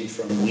messaging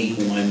from week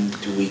 1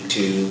 to week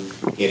 2,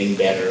 getting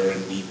better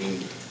and leaving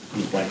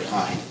week 1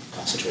 behind,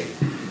 concentrating.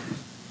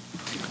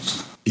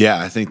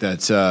 Yeah, I think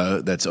that's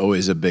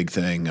always a big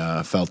thing.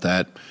 Felt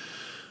that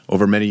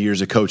over many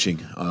years of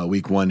coaching,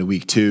 week 1 to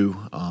week 2.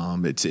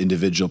 It's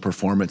individual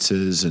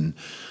performances and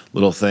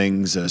little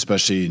things,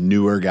 especially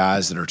newer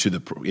guys that are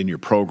in your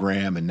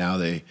program, and now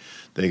they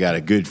got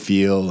a good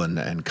feel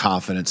and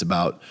confidence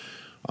about.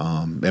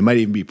 It might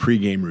even be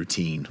pregame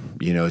routine.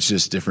 It's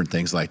just different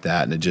things like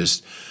that, and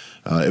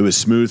it was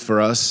smooth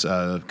for us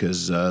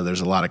because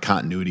there's a lot of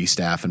continuity,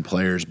 staff and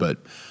players, but.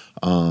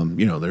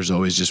 There's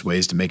always just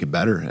ways to make it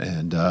better.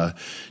 And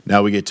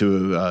now we get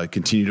to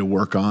continue to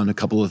work on a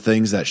couple of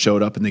things that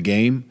showed up in the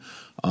game,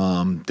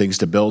 things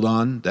to build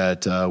on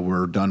that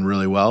were done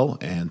really well,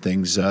 and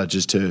things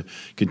just to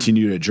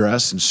continue to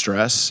address and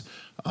stress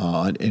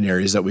in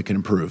areas that we can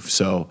improve.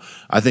 So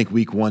I think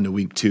week 1 to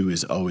week 2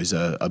 is always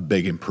a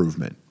big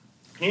improvement.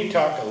 Can you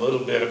talk a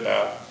little bit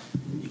about,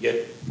 you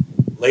get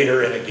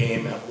later in a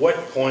game, at what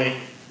point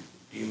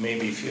do you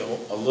maybe feel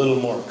a little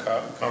more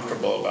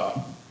comfortable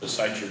about,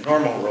 besides your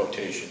normal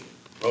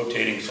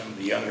rotating some of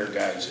the younger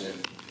guys in?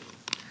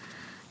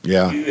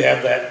 Yeah. Do you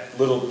have that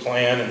little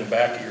plan in the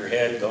back of your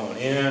head going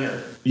in,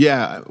 or?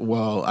 Yeah,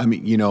 well, I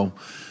mean,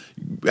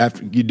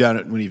 after you've done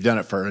it, when you've done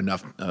it for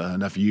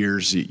enough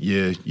years,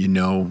 you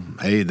know,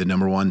 hey, the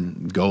number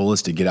one goal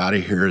is to get out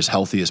of here as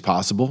healthy as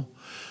possible.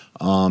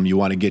 You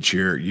want to get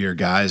your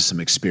guys some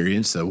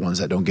experience, the ones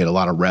that don't get a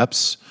lot of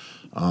reps.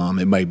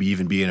 It might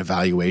even be an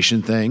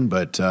evaluation thing,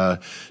 but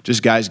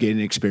just guys getting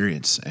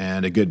experience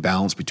and a good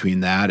balance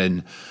between that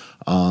and,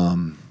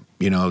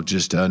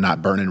 just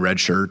not burning red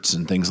shirts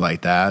and things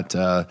like that.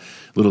 A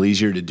little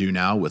easier to do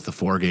now with the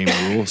 4-game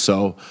rule.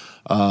 So,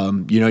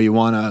 you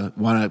want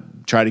to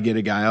try to get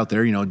a guy out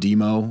there.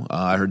 Demo.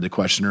 I heard the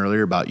question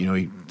earlier about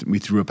we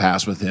threw a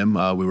pass with him.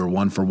 We were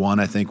 1 for 1,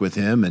 I think, with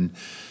him, and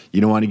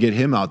you want to get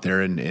him out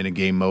there in a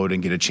game mode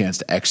and get a chance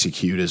to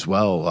execute as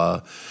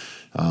well.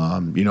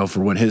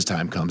 for when his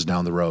time comes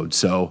down the road.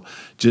 So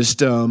just,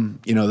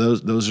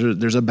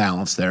 there's a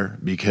balance there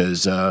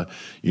because,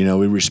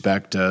 we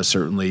respect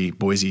certainly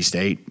Boise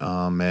State.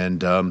 I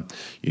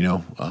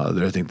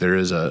think there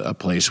is a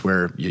place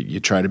where you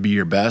try to be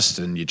your best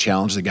and you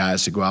challenge the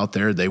guys to go out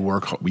there.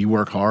 We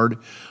work hard.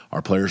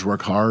 Our players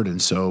work hard.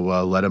 And so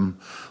let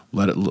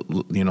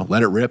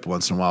it rip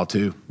once in a while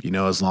too,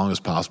 as long as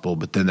possible.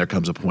 But then there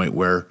comes a point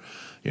where,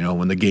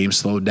 when the game's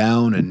slowed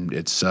down and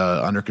it's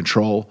under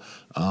control,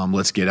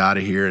 let's get out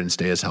of here and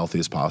stay as healthy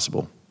as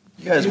possible.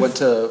 You guys went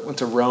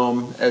to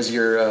Rome as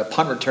your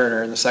punt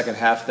returner in the second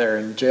half there,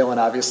 and Jalen,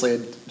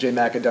 obviously,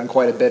 J-Mac had done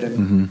quite a bit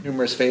in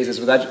numerous phases.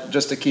 Was that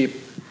just to keep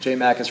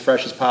J-Mac as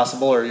fresh as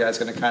possible, or are you guys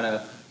going to kind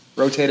of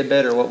rotate a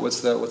bit, or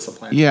what's the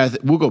plan? Yeah,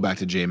 we'll go back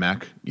to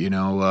J-Mac.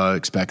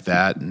 Expect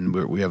that, and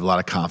we have a lot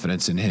of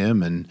confidence in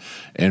him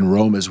and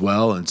Rome as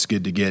well. And it's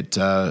good to get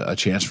a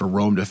chance for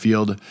Rome to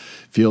field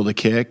a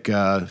kick.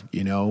 And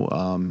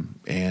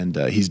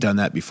he's done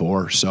that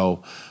before.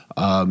 So,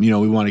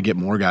 we want to get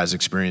more guys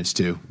experience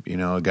too.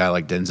 A guy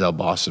like Denzel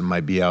Boston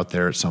might be out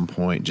there at some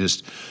point.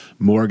 Just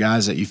more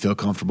guys that you feel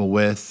comfortable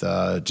with,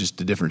 just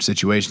the different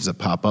situations that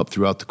pop up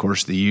throughout the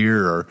course of the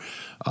year, or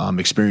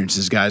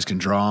experiences guys can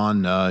draw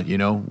on,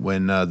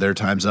 when their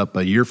time's up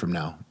a year from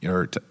now.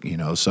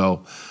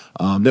 So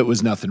that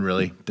was nothing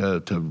really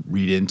to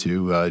read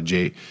into.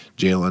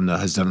 Jalen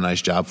has done a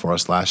nice job for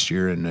us last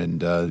year and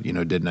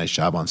did a nice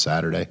job on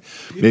Saturday.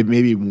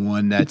 Maybe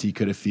one that he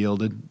could have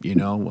fielded,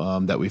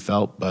 that we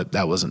felt, but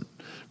that wasn't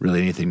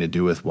really anything to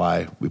do with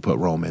why we put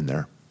Rome in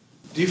there.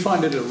 Do you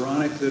find it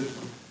ironic that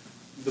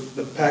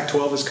the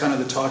Pac-12 is kind of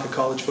the talk of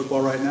college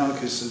football right now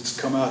because it's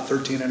come out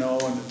 13-0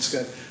 and it's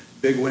got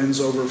big wins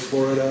over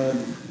Florida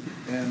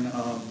and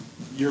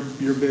your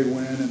big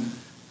win and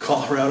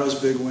Colorado's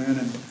big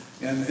win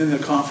and in the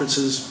conference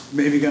is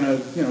maybe going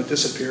to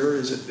disappear?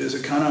 Is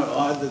it kind of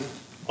odd that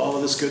all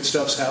of this good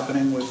stuff's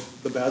happening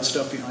with the bad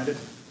stuff behind it?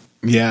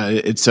 Yeah,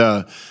 it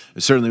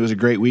certainly was a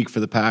great week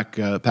for the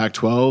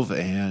Pac-12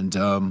 and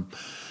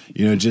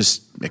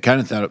I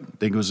kind of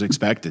think it was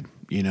expected.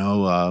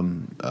 Utah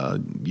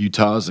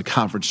is the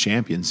conference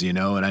champions, and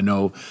I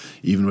know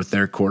even with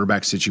their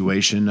quarterback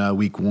situation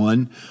week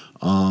one,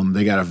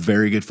 they got a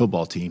very good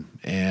football team.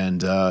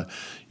 And,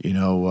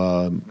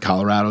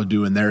 Colorado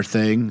doing their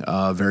thing,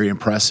 very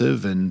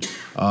impressive. And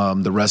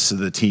the rest of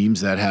the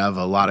teams that have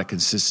a lot of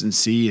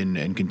consistency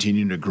and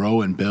continuing to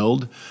grow and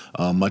build,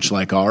 much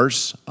like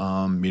ours,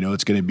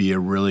 it's going to be a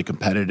really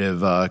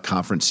competitive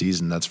conference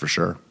season, that's for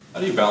sure.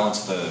 How do you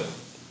balance the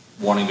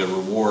wanting to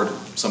reward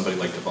somebody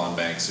like Devon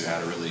Banks, who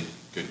had a really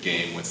good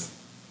game, with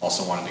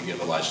also wanting to give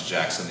Elijah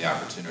Jackson the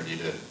opportunity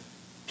to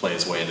play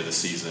his way into the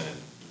season and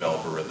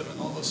develop a rhythm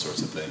and all those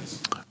sorts of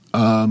things?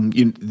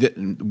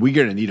 We're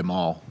going to need them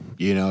all.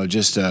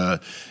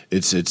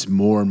 It's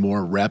more and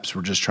more reps.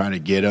 We're just trying to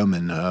get them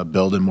and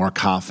building more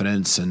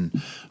confidence.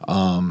 And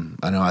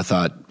I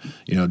thought,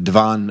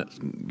 Devon,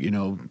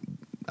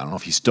 I don't know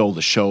if he stole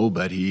the show,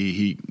 but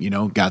he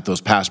got those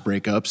pass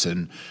breakups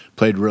and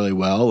played really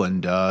well.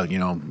 And,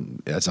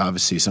 that's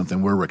obviously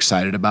something we're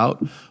excited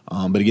about.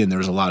 But again,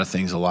 there's a lot of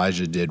things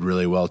Elijah did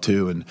really well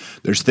too. And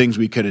there's things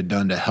we could have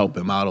done to help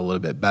him out a little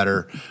bit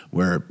better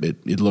where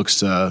it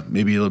looks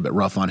maybe a little bit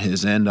rough on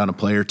his end on a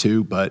play or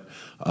two, but,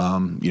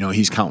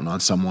 he's counting on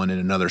someone in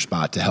another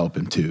spot to help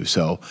him too.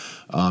 So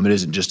it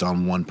isn't just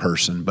on one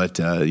person, but,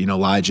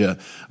 Elijah,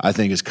 I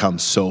think, has come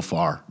so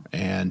far.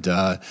 And,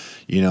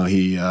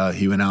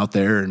 he went out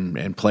there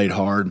and played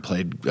hard and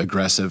played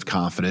aggressive,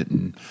 confident.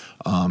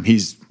 And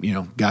he's,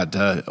 got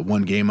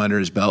one game under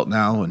his belt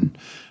now. And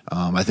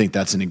I think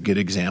that's a good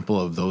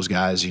example of those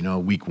guys,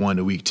 week one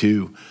to week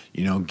two,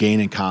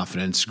 gaining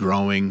confidence,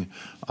 growing.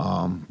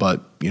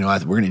 But, we're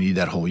going to need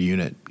that whole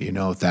unit.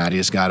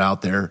 Thaddeus got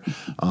out there,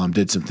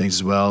 did some things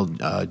as well.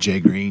 Jay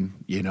Green,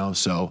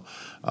 so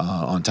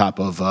on top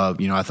of, I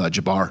thought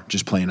Jabbar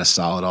just playing a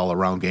solid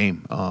all-around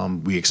game.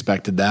 We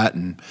expected that,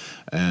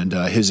 and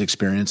his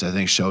experience, I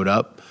think, showed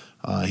up.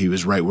 He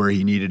was right where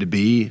he needed to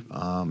be.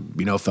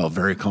 Felt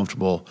very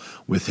comfortable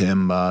with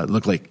him. It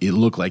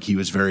looked like he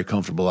was very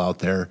comfortable out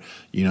there.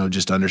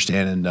 Just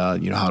understanding,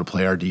 how to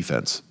play our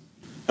defense.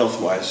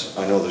 Health-wise,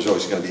 I know there's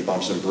always going to be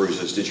bumps and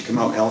bruises. Did you come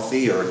out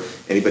healthy, or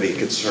anybody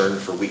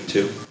concerned for week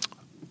two?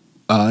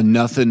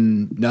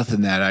 Nothing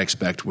that I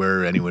expect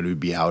where anyone would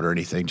be out or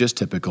anything. Just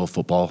typical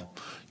football,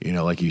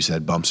 like you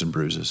said, bumps and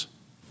bruises.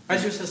 How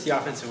did you assess the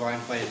offensive line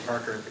play in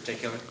Parker in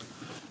particular?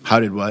 How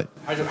did what?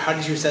 How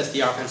did you assess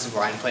the offensive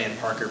line play in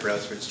Parker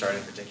Brailsford start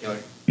in particular?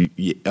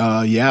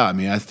 Yeah,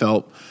 I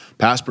felt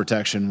pass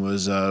protection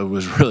was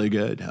really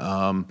good.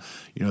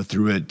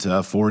 Threw it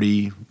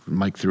 40.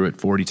 Mike threw it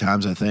 40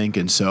 times, I think,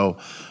 and so.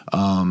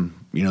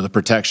 The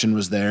protection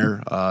was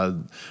there. A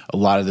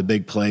lot of the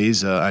big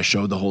plays, I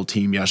showed the whole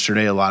team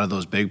yesterday, a lot of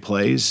those big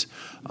plays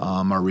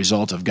are a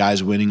result of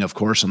guys winning, of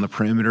course, on the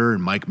perimeter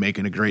and Mike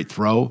making a great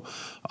throw.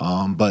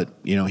 But,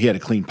 he had a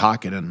clean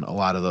pocket in a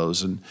lot of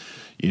those. And,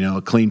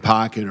 a clean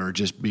pocket or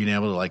just being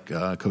able to, like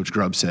Coach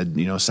Grubb said,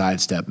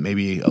 sidestep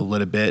maybe a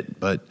little bit.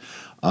 But,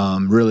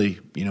 really,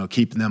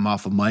 keeping them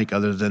off of Mike,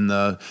 other than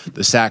the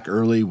sack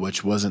early,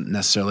 which wasn't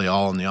necessarily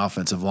all on the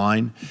offensive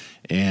line.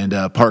 And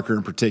Parker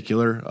in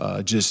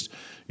particular, just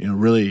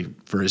really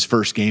for his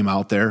first game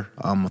out there,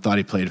 I thought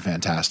he played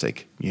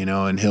fantastic,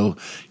 and he'll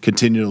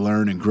continue to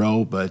learn and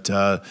grow, but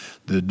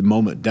the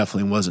moment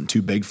definitely wasn't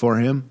too big for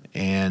him.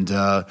 And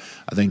I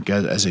think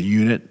as a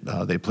unit,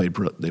 they played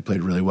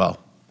really well.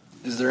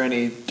 Is there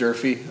any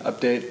Durfee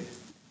update?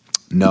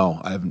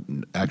 No,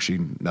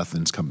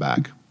 nothing's come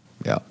back.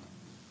 Yeah.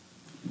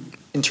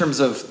 In terms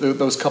of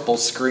those couple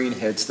screen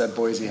hits that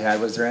Boise had,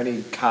 was there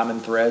any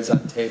common threads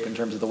on tape in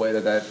terms of the way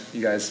that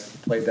you guys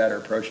played that or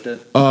approached it?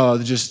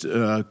 Just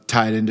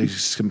tied into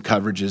some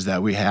coverages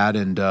that we had,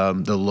 and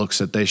the looks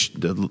that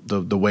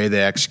the way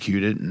they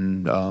executed,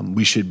 and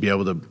we should be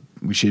able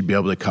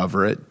to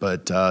cover it.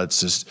 But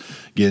it's just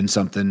again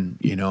something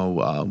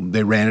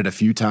they ran it a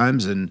few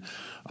times, and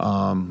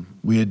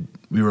we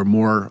were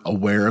more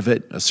aware of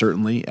it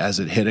certainly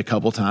as it hit a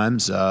couple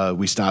times.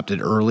 We stopped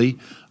it early.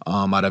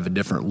 Out of a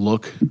different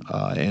look,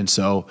 and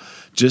so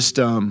it's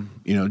I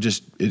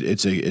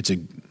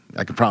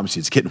can promise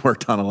you it's getting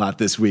worked on a lot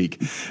this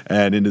week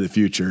and into the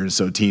future. And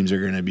so teams are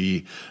going to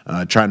be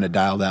trying to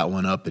dial that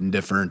one up in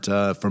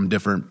from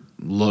different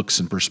looks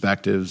and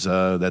perspectives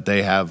that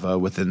they have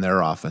within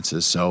their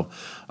offenses. So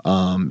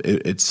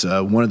it's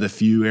one of the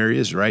few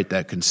areas, right,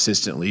 that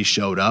consistently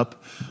showed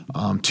up.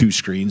 2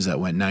 screens that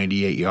went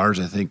 98 yards,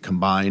 I think,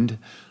 combined.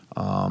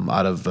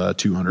 Out of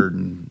 200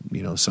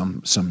 and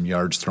some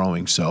yards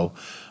throwing. So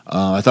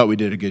I thought we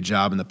did a good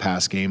job in the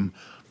pass game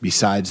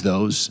besides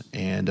those,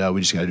 and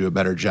we just got to do a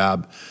better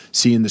job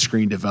seeing the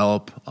screen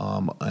develop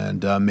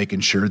and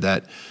making sure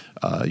that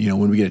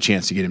when we get a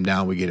chance to get him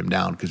down, we get him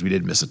down, because we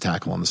did miss a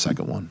tackle on the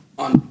second one.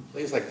 On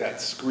plays like that,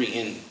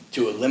 screen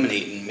to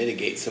eliminate and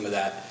mitigate some of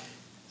that,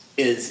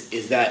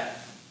 is that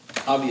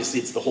obviously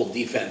it's the whole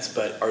defense,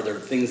 but are there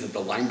things that the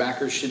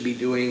linebackers should be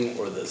doing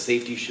or the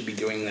safety should be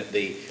doing that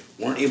they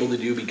weren't able to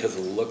do because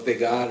of the look they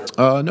got?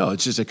 No,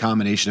 it's just a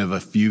combination of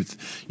a few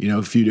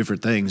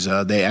different things.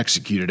 They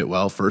executed it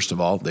well. First of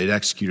all, they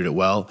executed it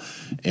well,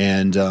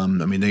 and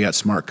they got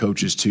smart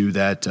coaches too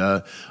that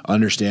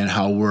understand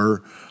how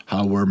we're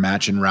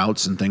matching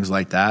routes and things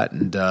like that,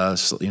 and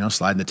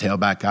sliding the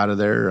tailback out of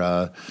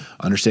there,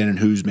 understanding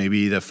who's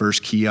maybe the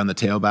first key on the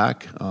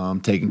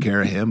tailback, taking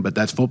care of him. But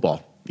that's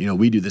football.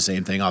 We do the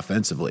same thing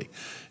offensively,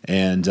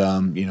 and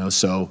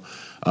so.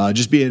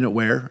 Just being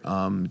aware,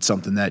 it's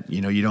something that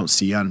you don't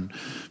see on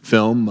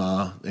film,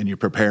 and you're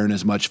preparing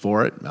as much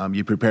for it.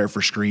 You prepare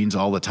for screens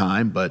all the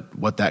time, but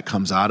what that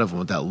comes out of and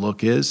what that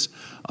look is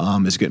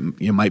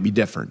might be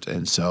different.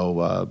 And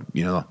so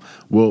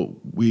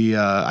we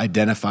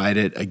identified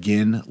it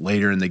again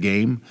later in the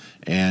game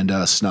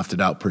and snuffed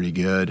it out pretty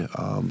good.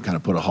 Kind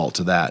of put a halt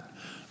to that,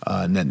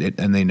 and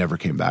they never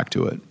came back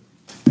to it.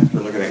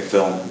 After looking at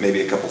film, maybe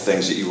a couple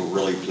things that you were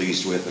really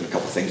pleased with and a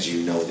couple things that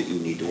you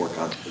need to work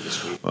on for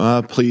this week.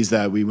 Pleased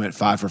that we went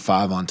 5 for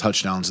 5 on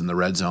touchdowns in the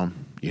red zone.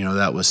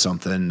 That was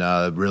something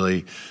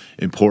really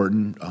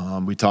important.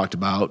 We talked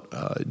about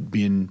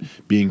being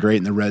great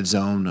in the red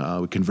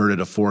zone. We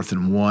converted a 4th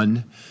and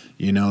 1,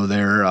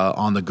 there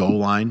on the goal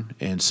line,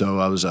 and so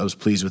I was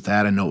pleased with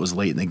that. I know it was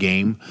late in the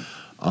game.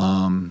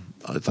 I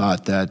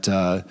thought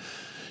that.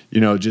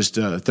 Just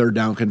third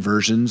down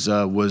conversions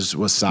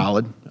was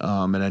solid,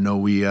 and I know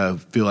we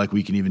feel like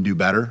we can even do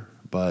better,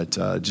 but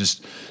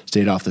just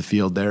stayed off the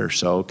field there.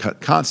 So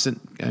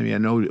constant. I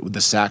know the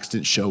sacks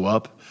didn't show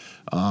up,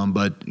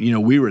 but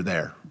we were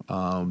there.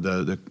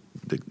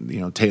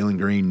 Taylor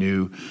Green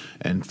knew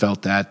and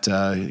felt that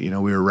we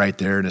were right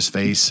there in his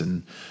face,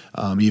 and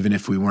even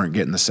if we weren't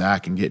getting the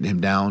sack and getting him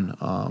down,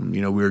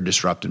 we were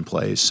disrupting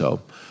plays.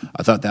 So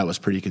I thought that was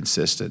pretty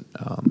consistent,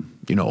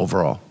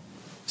 overall.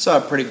 Saw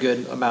a pretty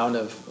good amount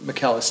of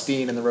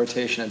McAllister in the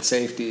rotation at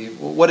safety.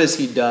 What has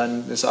he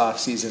done this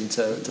offseason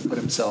to put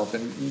himself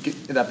in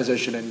that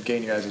position and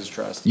gain your guys'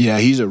 trust? Yeah,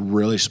 he's a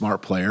really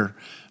smart player.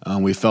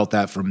 We felt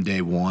that from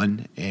day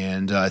one,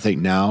 and I think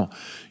now,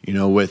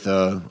 with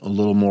a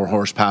little more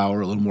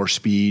horsepower, a little more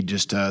speed,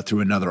 just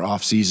through another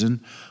offseason,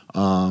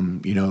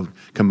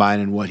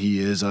 combining what he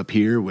is up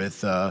here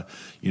with the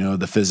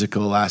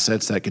physical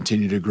assets that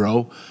continue to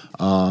grow.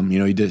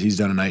 He's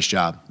done a nice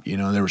job.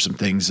 There were some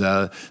things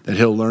that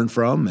he'll learn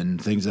from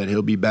and things that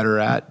he'll be better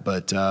at,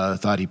 but I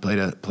thought he played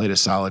a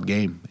solid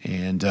game,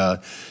 and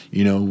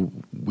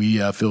we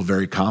feel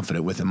very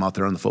confident with him out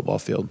there on the football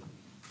field.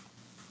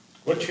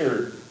 What's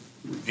your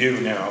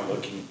view now,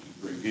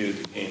 review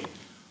the game,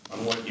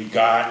 on what you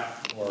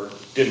got or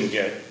didn't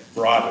get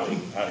broadly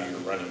out of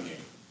your running game?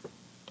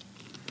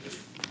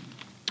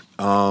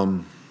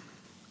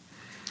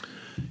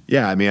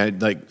 Yeah,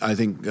 I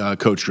think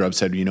Coach Grubb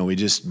said, we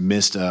just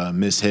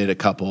mishit a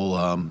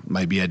couple,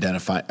 might be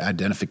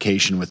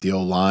identification with the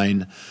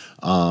O-line.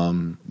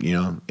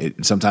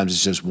 Sometimes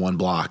it's just one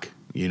block.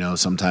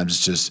 Sometimes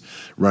it's just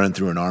running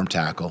through an arm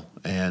tackle.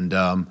 And,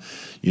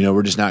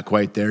 we're just not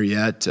quite there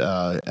yet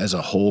as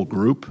a whole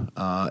group,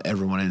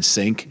 everyone in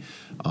sync.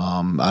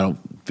 I don't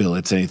feel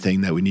it's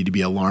anything that we need to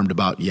be alarmed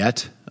about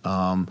yet.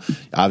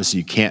 Obviously,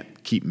 you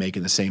can't keep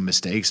making the same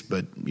mistakes,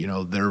 but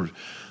their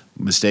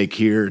mistake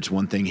here, it's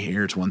one thing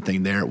here, it's one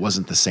thing there. It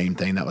wasn't the same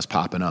thing that was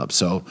popping up.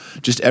 So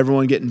just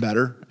everyone getting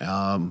better.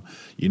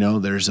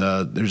 There's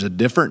a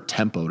different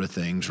tempo to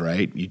things,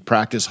 right? You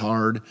practice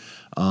hard,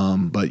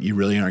 but you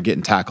really aren't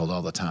getting tackled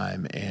all the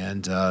time,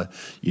 and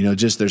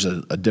just there's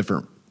a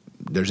different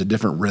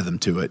rhythm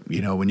to it,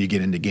 when you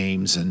get into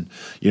games. And,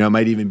 it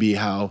might even be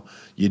how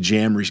you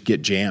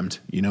get jammed,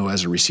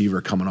 as a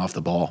receiver coming off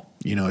the ball.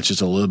 It's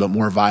just a little bit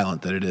more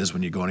violent than it is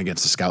when you're going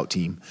against a scout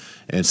team.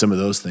 And some of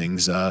those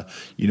things,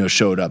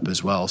 showed up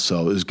as well.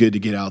 So it was good to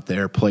get out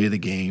there, play the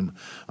game.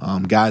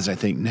 Guys, I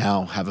think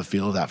now have a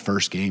feel of that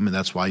first game, and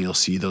that's why you'll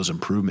see those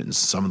improvements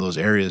in some of those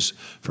areas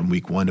from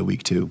week 1 to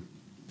week 2.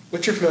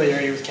 What's your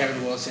familiarity with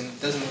Kevin Wilson?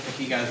 It doesn't look like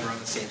you guys were on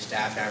the same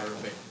staff ever,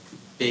 but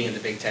being in the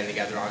Big Ten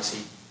together,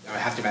 obviously, I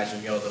have to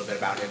imagine you know a little bit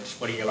about him.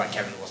 What do you know about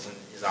Kevin Wilson,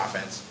 his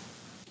offense?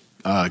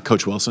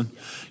 Coach Wilson?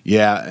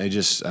 Yeah,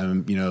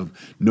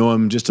 know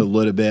him just a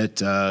little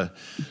bit.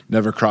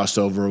 Never crossed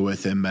over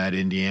with him at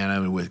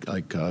Indiana with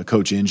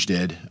Coach Inge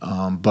did,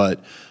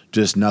 but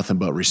just nothing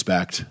but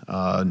respect.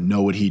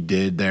 Know what he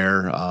did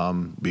there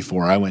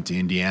before I went to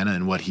Indiana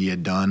and what he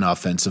had done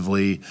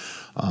offensively.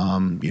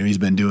 He's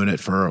been doing it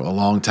for a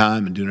long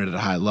time and doing it at a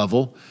high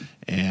level.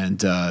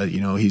 And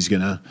he's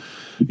gonna,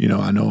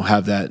 I know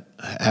have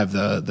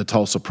the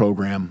Tulsa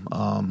program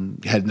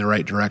head in the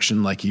right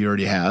direction like he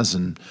already has,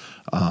 and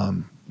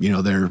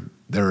they're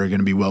going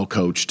to be well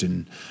coached,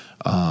 and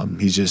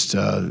he's just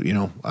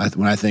when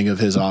I think of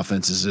his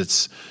offenses,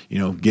 it's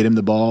get him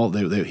the ball.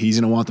 He's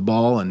going to want the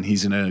ball, and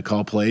he's going to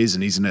call plays,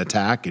 and he's going to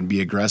attack and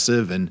be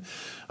aggressive, and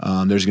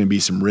there's going to be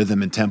some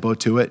rhythm and tempo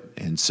to it,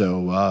 and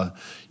so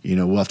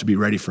we'll have to be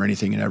ready for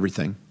anything and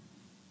everything.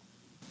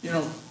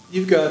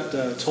 You've got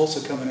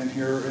Tulsa coming in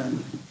here,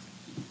 and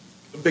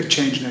a big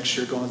change next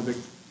year going to the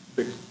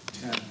Big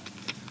Ten.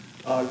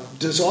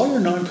 Does all your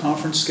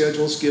non-conference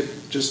schedules get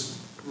just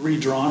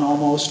redrawn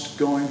almost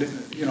going to,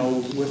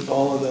 with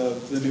all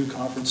of the new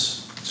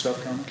conference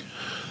stuff coming?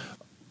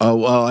 Oh,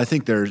 well, I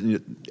think I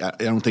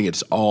don't think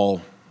it's all,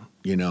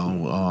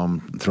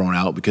 thrown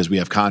out because we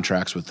have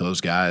contracts with those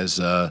guys.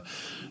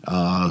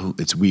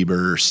 It's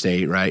Weber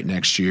State, right,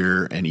 next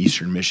year, and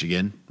Eastern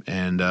Michigan.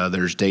 And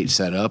there's dates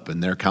set up,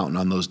 and they're counting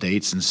on those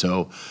dates. And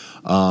so,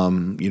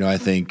 I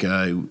think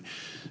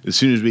as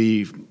soon as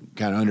we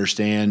kind of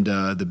understand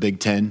the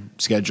Big Ten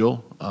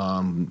schedule,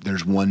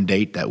 there's one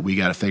date that we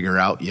got to figure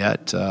out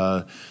yet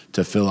to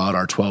fill out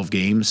our 12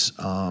 games.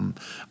 I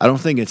don't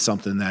think it's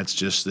something that's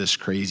just this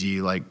crazy,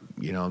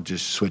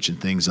 just switching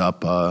things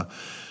up. For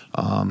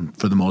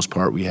the most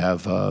part, we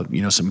have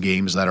some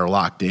games that are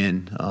locked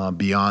in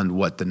beyond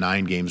what the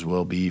 9 games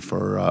will be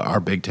for our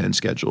Big Ten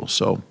schedule.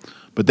 So.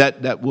 But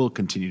that will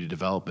continue to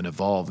develop and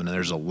evolve, and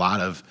there's a lot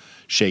of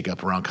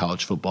shakeup around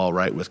college football,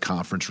 right, with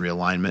conference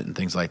realignment and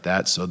things like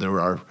that. So there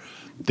are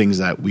things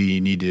that we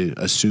need to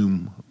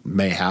assume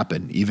may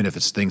happen, even if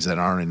it's things that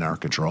aren't in our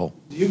control.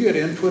 Do you get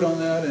input on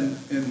that,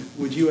 and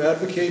would you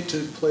advocate to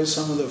play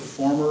some of the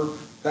former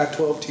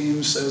Pac-12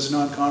 teams as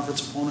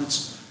non-conference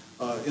opponents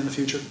in the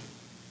future?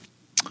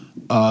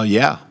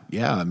 Yeah.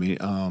 I mean,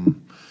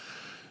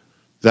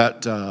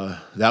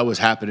 that was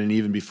happening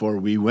even before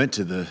we went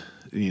to the.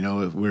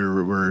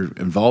 We're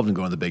involved in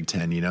going to the Big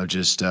Ten. At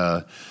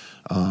the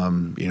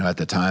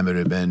time it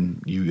had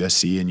been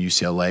USC and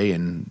UCLA,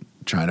 and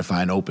trying to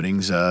find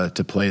openings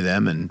to play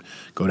them and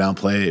go down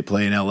play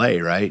in LA,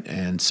 right?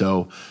 And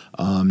so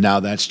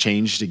now that's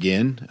changed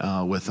again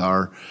with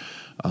us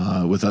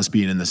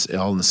being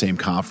all in the same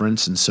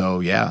conference. And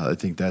so I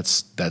think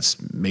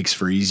that's makes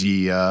for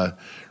easy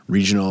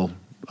regional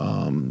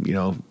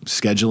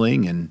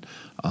scheduling, and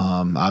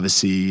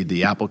obviously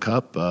the Apple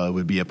Cup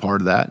would be a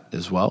part of that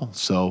as well.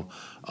 So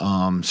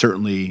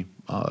certainly,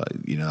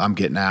 I'm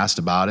getting asked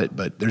about it,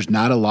 but there's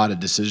not a lot of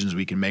decisions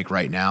we can make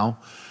right now,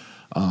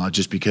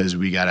 just because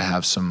we got to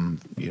have some,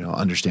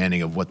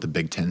 understanding of what the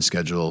Big Ten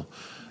schedule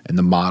and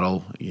the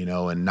model,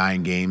 and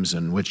 9 games,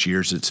 and which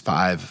years it's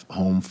 5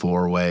 home,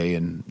 4 away,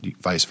 and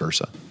vice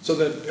versa. So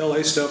that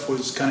LA stuff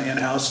was kind of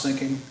in-house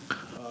thinking?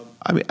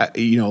 I mean,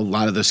 a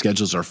lot of the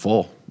schedules are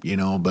full,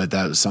 but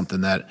that was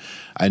something that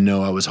I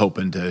know I was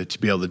hoping to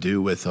be able to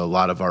do with a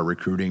lot of our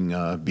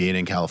recruiting being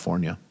in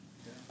California.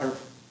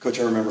 Coach,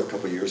 I remember a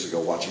couple of years ago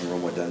watching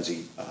Rome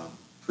Wadenzi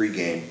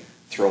pregame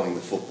throwing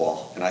the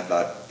football, and I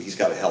thought he's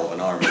got a hell of an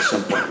arm. At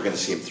some point, we're going to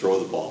see him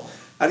throw the ball.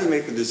 How do you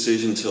make the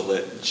decision to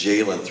let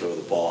Jalen throw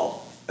the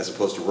ball as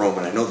opposed to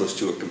Roman? I know those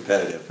two are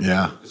competitive.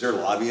 Yeah. Is there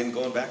lobbying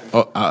going back and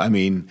forth? I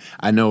mean,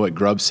 I know what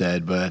Grubb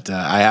said, but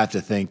I have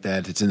to think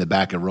that it's in the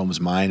back of Rome's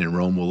mind, and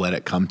Rome will let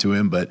it come to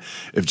him. But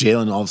if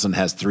Jalen all of a sudden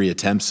has 3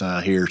 attempts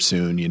here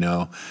soon,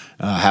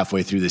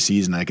 halfway through the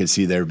season, I could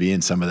see there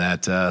being some of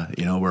that,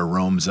 where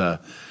Rome's,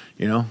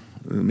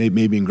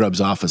 maybe in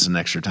Grubb's office an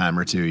extra time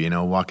or two,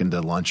 walking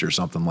to lunch or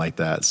something like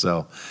that.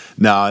 So,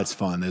 no, it's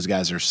fun. Those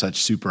guys are such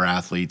super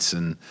athletes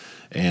and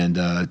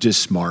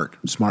just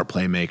smart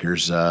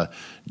playmakers.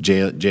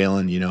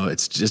 Jalen,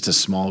 it's just a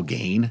small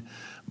gain,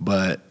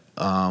 but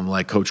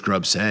like Coach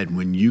Grubb said,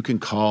 when you can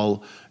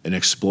call an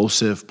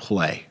explosive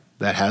play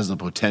that has the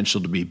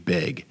potential to be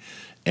big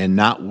and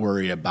not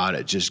worry about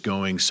it just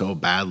going so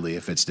badly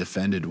if it's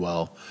defended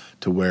well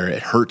to where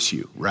it hurts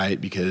you, right?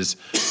 Because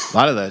a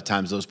lot of the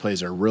times those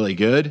plays are really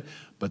good,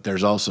 but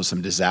there's also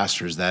some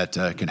disasters that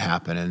can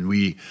happen. And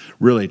we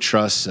really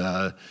trust,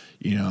 a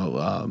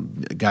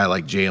guy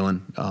like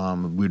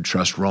Jalen. We'd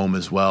trust Rome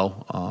as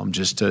well,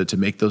 just to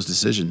make those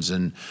decisions.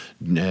 And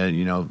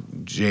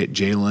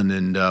Jalen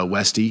and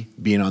Westy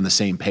being on the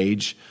same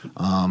page,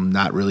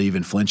 not really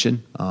even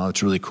flinching.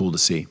 It's really cool to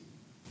see.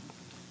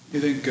 You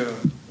think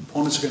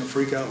opponents are going to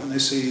freak out when they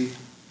see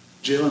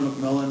Jalen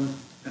McMillan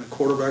in a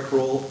quarterback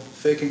role,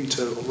 faking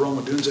to Rome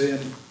Odunze in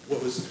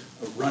what was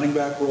a running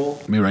back role?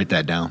 Let me write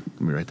that down.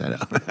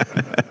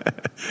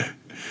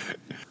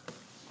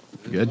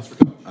 Good?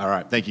 All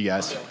right. Thank you,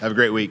 guys. Have a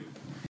great week.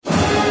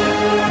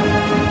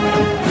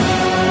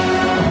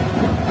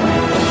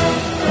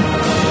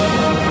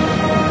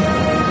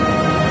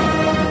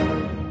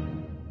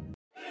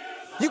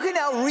 You can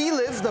now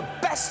relive the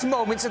best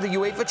moments of the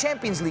UEFA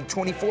Champions League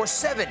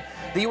 24/7.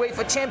 The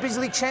UEFA Champions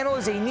League channel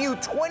is a new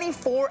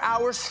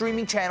 24-hour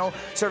streaming channel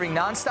serving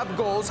non-stop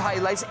goals,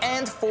 highlights,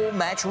 and full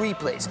match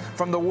replays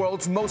from the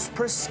world's most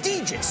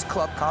prestigious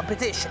club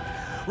competition.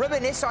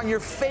 Reminisce on your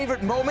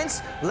favorite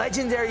moments,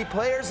 legendary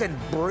players, and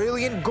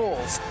brilliant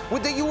goals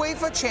with the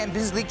UEFA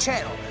Champions League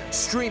channel,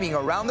 streaming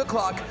around the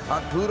clock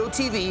on Pluto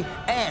TV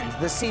and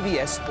the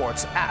CBS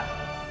Sports app.